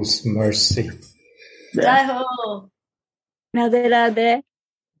Mahaprabhu's mercy. Jai Ho. Radhe Radhe.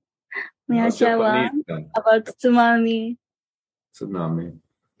 Miyashawan about tsunami. Tsunami.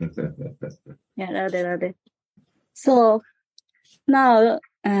 Yeah, Radhe Radhe. So now,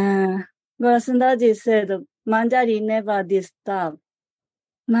 Gaurasundaji said Manjari never disturb.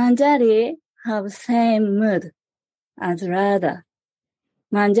 Manjari have same mood as Radha.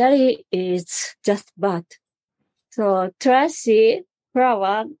 Manjari is just bud. So trashy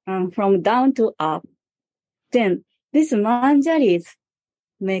flower from down to up. Then this Manjari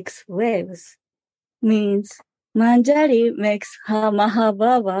makes waves. Means Manjari makes her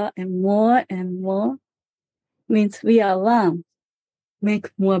Mahabhava and more. Means we are one.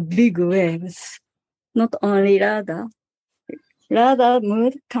 Make more big waves. Not only Radha. Radha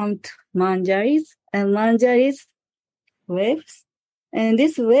mood come to Manjari's and Manjari's waves. And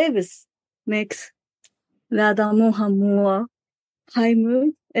these waves makes Radha Mohan more high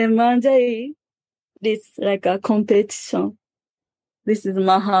mood. And Manjari, this like a competition. This is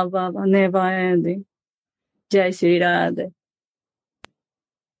Mahabhava, never ending. Jai Shri Radhe.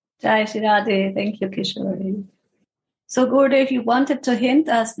 Jai Shri Radhe. Thank you, Kishore. So Gurudev, you wanted to hint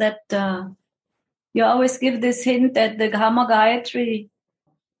us that you always give this hint that the Gama Gayatri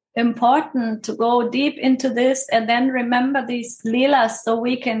important to go deep into this and then remember these leelas so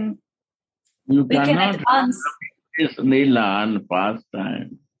we can advance. This leela and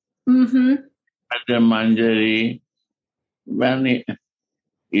pastime. Mm-hmm. At the Manjari, when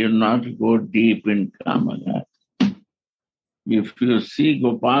you not go deep in Kamagat. If you see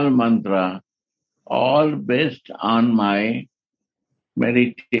Gopal Mantra, all based on my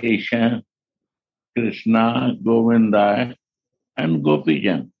meditation, Krishna, Govinda, and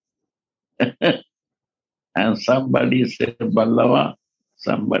Gopijan. And somebody said Vallava,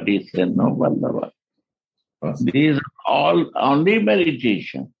 somebody said no Vallava. These are all only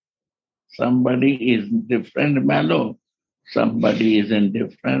meditation. Somebody is in different mellow, somebody is in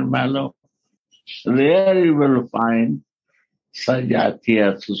different mellow. There you will find Sajati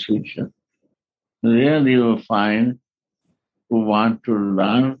association. There you will find who want to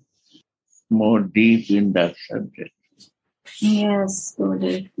learn more deep in that subject. Yes,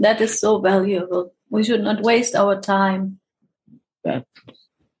 Gurudev. That is so valuable. We should not waste our time. That's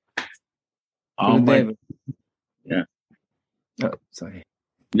Gurudev. Yeah. Oh, sorry.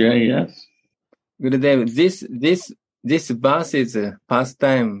 Yeah, yes. Gurudev, this verse is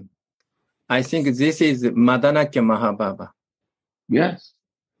pastime. I think this is Madanakya Mahabhava. Yes.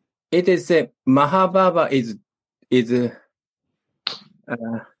 It is Mahabhava is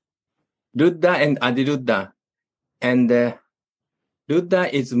Ruddha and Adiruddha, and Ruddha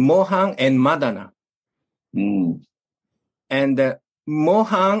is Mohan and Madana, and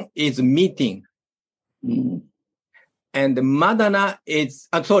Mohan is meeting, and Madana is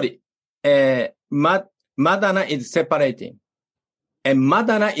Madana is separating, and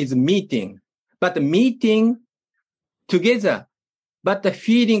Madana is meeting, but meeting together. But the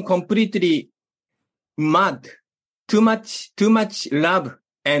feeling completely mad, too much love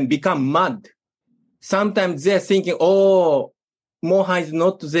and become mad. Sometimes they're thinking, oh, Mohan is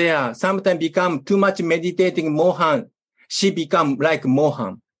not there, sometimes become too much meditating Mohan. She become like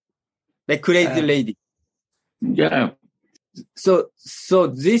Mohan, like crazy lady. Yeah. So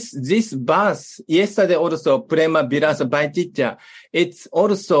this verse, yesterday also, Prema Vilasa by teacher, it's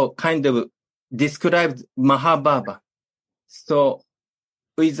also kind of described Mahabhava. So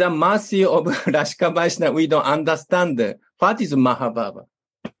with the mercy of Rashika Vaishnava, we don't understand what is Mahabhava.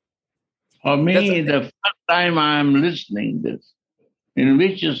 For me, the first time I am listening this, in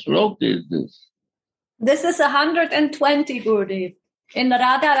which sloka is this? This is 120, Gurudev, in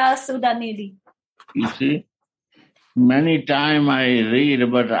Radha Sudanidhi. You see, many times I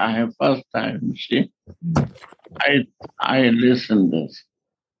read, but I have first time, see, I listen this.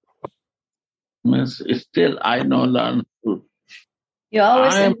 Means still I know learn. You're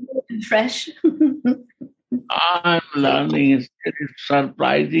always fresh. I'm learning. It's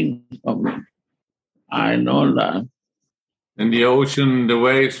surprising for me. I know that. In the ocean, the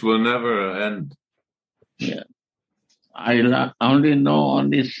waves will never end. Yeah. I only know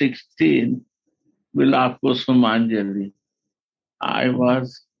only 16 Vilakusumanjali. I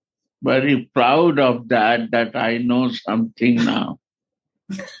was very proud of that I know something now.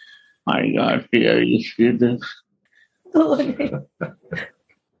 My God, here you see this.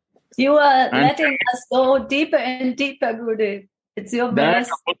 You are letting us go deeper and deeper, Gurudev. It's your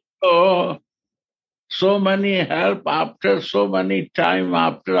best. So many help after so many time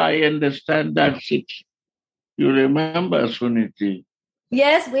after I understand that six. You remember, Suniti?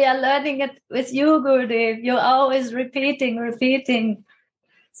 Yes, we are learning it with you, Gurudev. You're always repeating.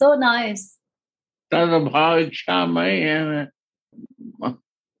 So nice. Tadabhav Kshamai.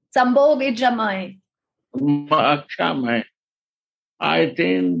 Sambhog Ijamai. Akshamai. I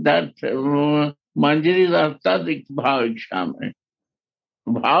think that Manjari are Tadik Bhav Kshamai.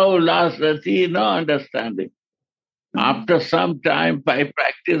 Bhav last rati, no understanding. After some time, I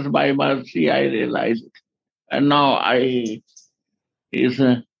practice by mercy, I realize it. And now is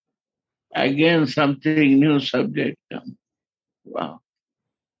again something new subject. Wow.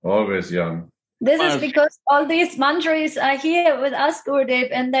 Always young. This is because all these manjaris are here with us, Gurudev,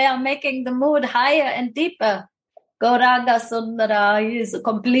 and they are making the mood higher and deeper. Gauranga Sundara is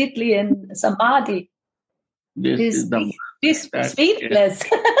completely in samadhi. He's speechless.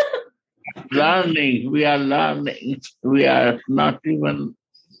 Learning. We are learning. We are not even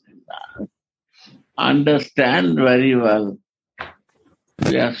understand very well.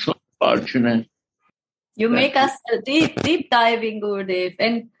 We are so fortunate. You make us deep diving, Gurudev,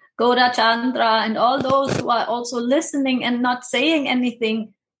 and Gaura Chandra and all those who are also listening and not saying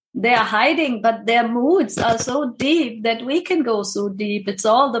anything. They are hiding, but their moods are so deep that we can go so deep. It's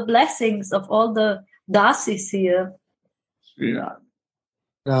all the blessings of all the dasis here. Yeah.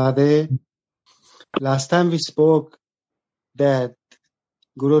 Radhe, last time we spoke that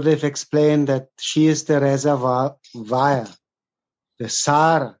Gurudev explained that she is the reservoir, the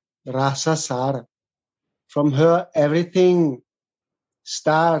Sara, Rasa Sara. From her, everything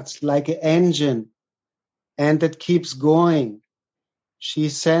starts like an engine and it keeps going. She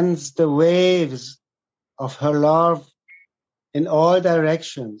sends the waves of her love in all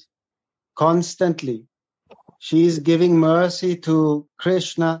directions, constantly. She is giving mercy to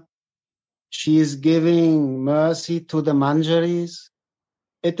Krishna. She is giving mercy to the Manjaris.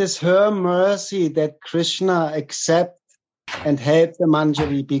 It is her mercy that Krishna accepts and helps the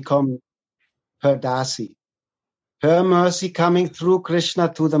Manjari become her Dasi. Her mercy coming through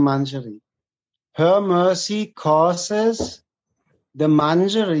Krishna to the Manjari. Her mercy causes the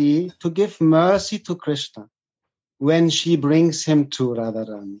Manjari to give mercy to Krishna when she brings him to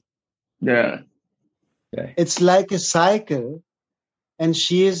Radharani. Yeah. It's like a cycle, and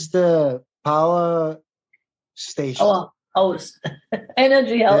she is the power station. House.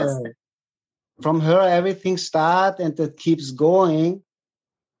 Energy house. From her, everything starts and it keeps going.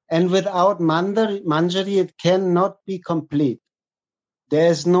 And without Manjari, it cannot be complete. There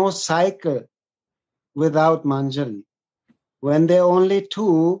is no cycle without Manjari. When there are only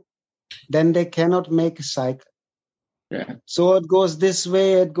two, then they cannot make a cycle. Yeah. So it goes this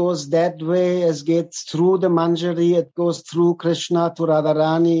way, it goes that way, it gets through the Manjari, it goes through Krishna to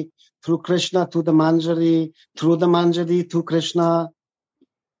Radharani, through Krishna to the Manjari, through the Manjari to Krishna,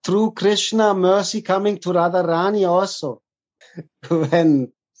 through Krishna, mercy coming to Radharani also.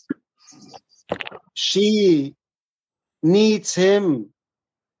 When she needs him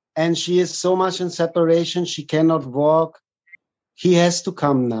and she is so much in separation, she cannot walk. He has to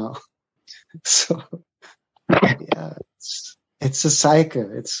come now. So, yeah, it's a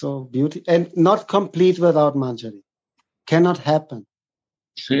cycle. It's so beautiful and not complete without Manjari. Cannot happen.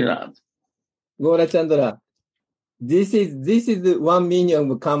 Sriram. Gaura Chandra, This is one meaning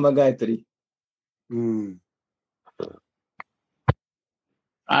of Karma Gayatri.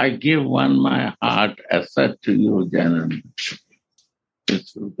 I give my heart asset to you, Jananda.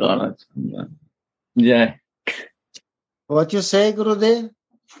 This is Gaurachandra. Yeah. What you say, Gurudev?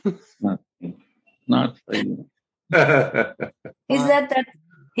 Nothing. Not for you. He said that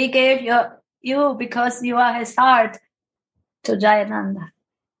he gave you because you are his heart to Jayananda.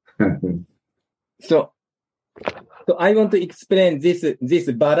 So I want to explain this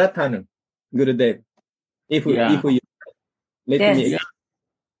Bharatanu, Gurudev. If you let me.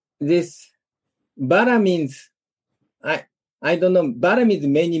 This Bara means, I don't know, Bara means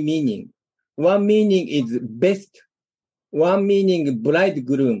many meaning. One meaning is best, one meaning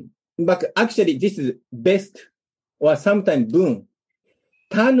bridegroom. But actually this is best or sometimes boon.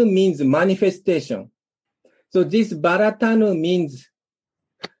 Tanu means manifestation. So this Bharatanu means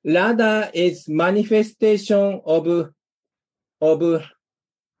Radha is manifestation of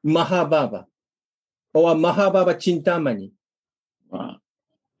Mahabhava or Mahabhava Chintamani. Wow.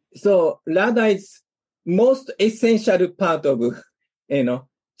 So Radha is most essential part of,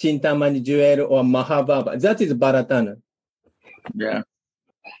 Chintamani jewel or Mahabhava. That is Bharatanu. Yeah.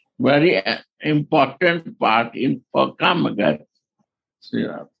 Very important part for Karma Gayatri.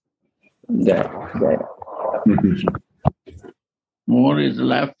 More is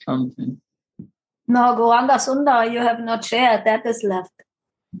left something. No, Gauranga Sundar, you have not shared. That is left.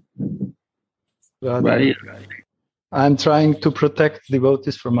 Very I'm trying to protect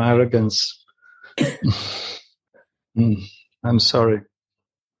devotees from arrogance. I'm sorry.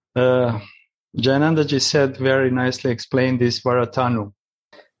 Jayanandaji said very nicely explained this Varatanu.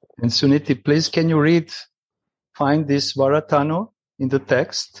 And Suniti, please can you find this Varatanu in the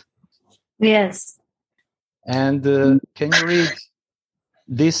text? Yes. And can you read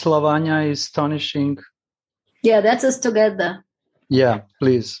this Lavanya is astonishing? Yeah, that's us together. Yeah,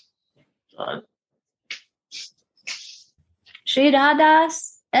 please. Sri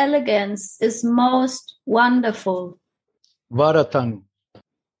Radha's elegance is most wonderful. Varatanu.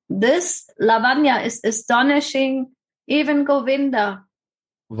 This Lavanya is astonishing, even Govinda.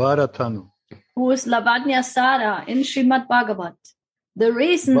 Varatanu. Who is Lavanya Sara in Srimad Bhagavat. The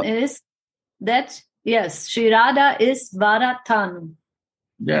reason is that, yes, Sri Radha is Varatanu.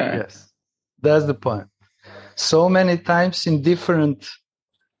 Yeah. Yes, that's the point. So many times in different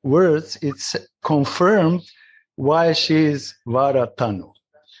words, it's confirmed why she is Varatanu.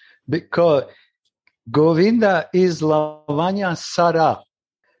 Because Govinda is Lavanya Sara.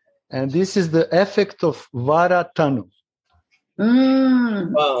 And this is the effect of Varatanu.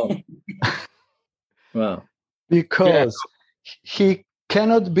 Wow. Wow. Because he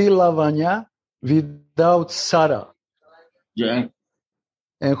cannot be Lavanya without Sara. Yeah.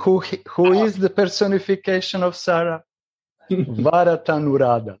 And who is the personification of Sara? Varatanu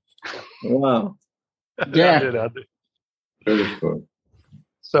Radha. Wow. Yeah. Very cool.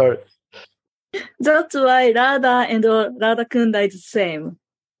 Sorry. That's why Radha and Radha Kunda is the same.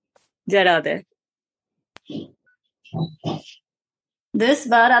 Jarade. This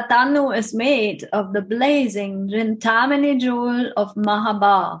Varatanu is made of the blazing Chintamani jewel of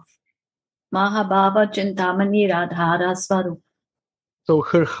Mahabhav. Mahabhava Chintamani Radhara Swarup. So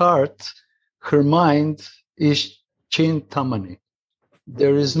her heart, her mind is Chintamani.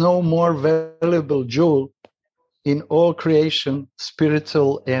 There is no more valuable jewel in all creation,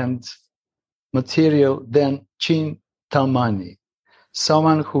 spiritual and material, than Chintamani.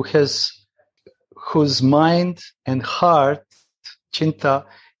 Someone whose mind and heart, Chinta,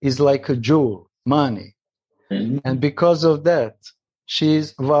 is like a jewel, money. Mm-hmm. And because of that, she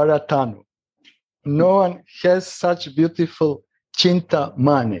is Varatanu. No one has such beautiful Chinta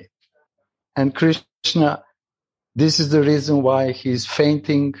money. And Krishna, this is the reason why he is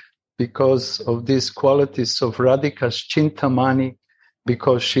fainting, because of these qualities of Radhika's Chintamani,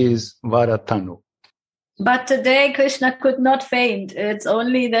 because she is Varatanu. But today Krishna could not faint. It's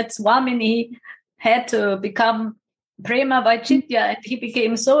only that Swamini had to become Prema Vaitshitya, and he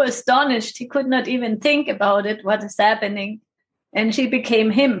became so astonished he could not even think about it, what is happening. And she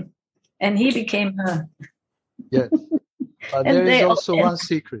became him, and he became her. Yes. But there is also one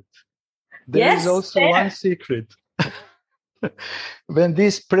secret. There is also one secret. When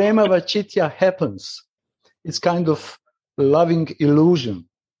this Prema Vaitshitya happens, it's kind of loving illusion.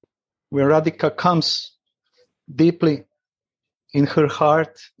 When Radhika comes deeply in her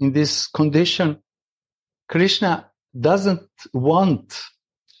heart, in this condition, Krishna doesn't want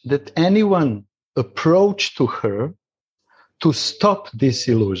that anyone approach to her to stop this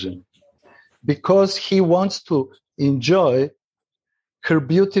illusion, because he wants to enjoy her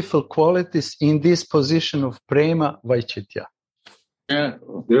beautiful qualities in this position of prema vaichitya. Yeah.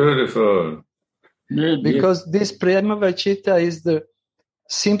 Beautiful. Because this prema vaichitya is the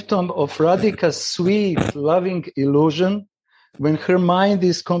symptom of Radhika's sweet, loving illusion when her mind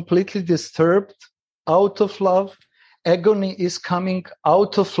is completely disturbed out of love, agony is coming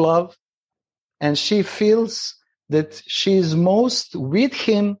out of love, and she feels that she is most with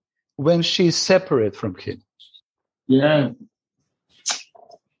him when she is separate from him. Yeah.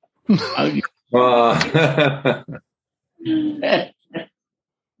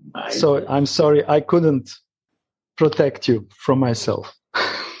 So I'm sorry, I couldn't protect you from myself.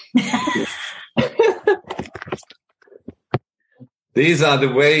 These are the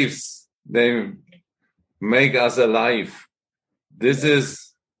waves. They make us alive. This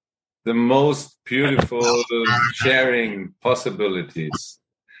is the most beautiful sharing possibilities.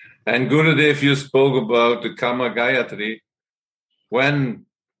 And Gurudev, you spoke about the Kama Gayatri. When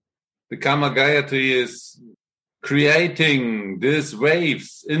the Kama Gayatri is creating these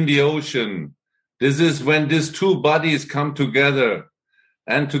waves in the ocean, this is when these two bodies come together.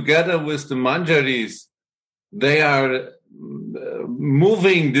 And together with the Manjaris, they are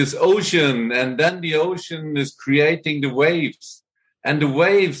moving this ocean, and then the ocean is creating the waves. And the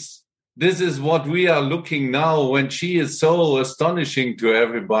waves, this is what we are looking now when she is so astonishing to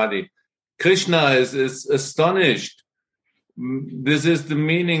everybody. Krishna is astonished. This is the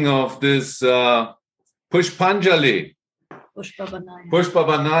meaning of this Pushpanjali.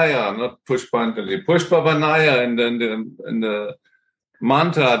 Pushpavanaya, not Pushpanjali. Pushpavanaya in the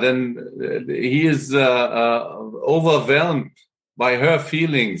mantra, then he is overwhelmed by her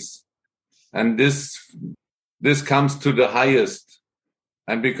feelings. And this comes to the highest.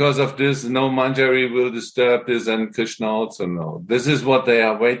 And because of this, no Manjari will disturb this, and Krishna also knows. This is what they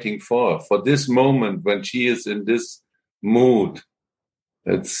are waiting for this moment when she is in this mood.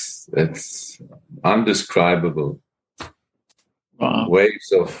 It's undescribable. Wow.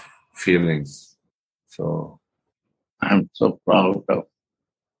 Waves of feelings. So I'm so proud of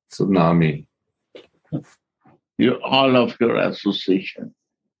tsunami. All of your association.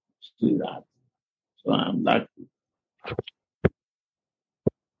 See that. So I'm lucky.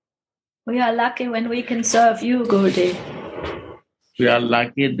 We are lucky when we can serve you, Gurudev. We are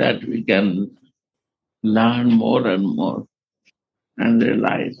lucky that we can learn more and more and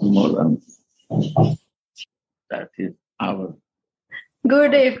realize more and more. That is our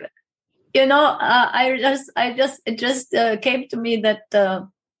Gurudev. It just came to me that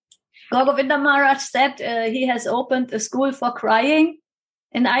Govinda Maharaj said he has opened a school for crying,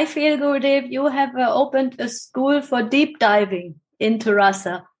 and I feel, Gurudev, you have opened a school for deep diving into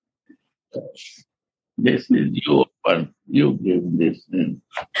rasa. This is you open. You give this in.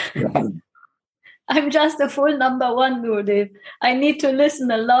 I'm just a full number one, Gurudev. I need to listen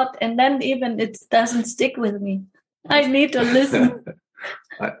a lot, and then even it doesn't stick with me. I need to listen.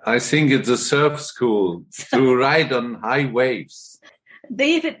 I think it's a surf school to ride on high waves.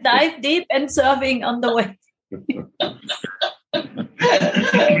 Dive deep and surfing on the way.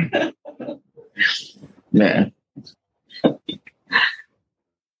 Yeah.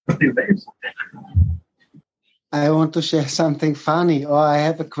 I want to share something funny, or I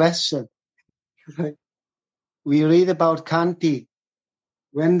have a question. We read about Kanti.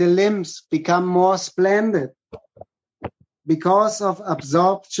 When the limbs become more splendid because of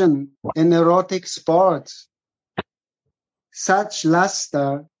absorption in erotic sports, such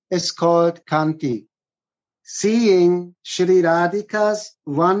luster is called Kanti. Seeing Sri Radhika's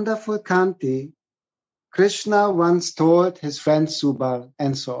wonderful Kanti, Krishna once told his friend Subal,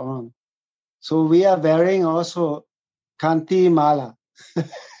 and so on. So we are wearing also Kanti Mala.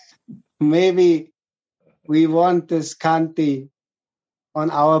 Maybe we want this Kanti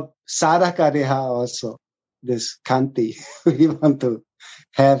on our Sadhaka Deha also, this Kanti. We want to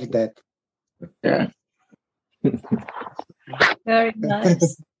have that. Yeah. Very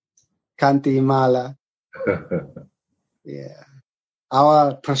nice. Kanti Mala. Yeah.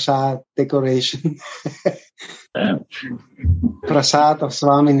 Our prasad decoration. Prasad of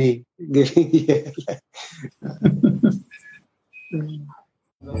Swamini giving here.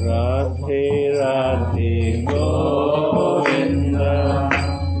 Radhe Radhe Go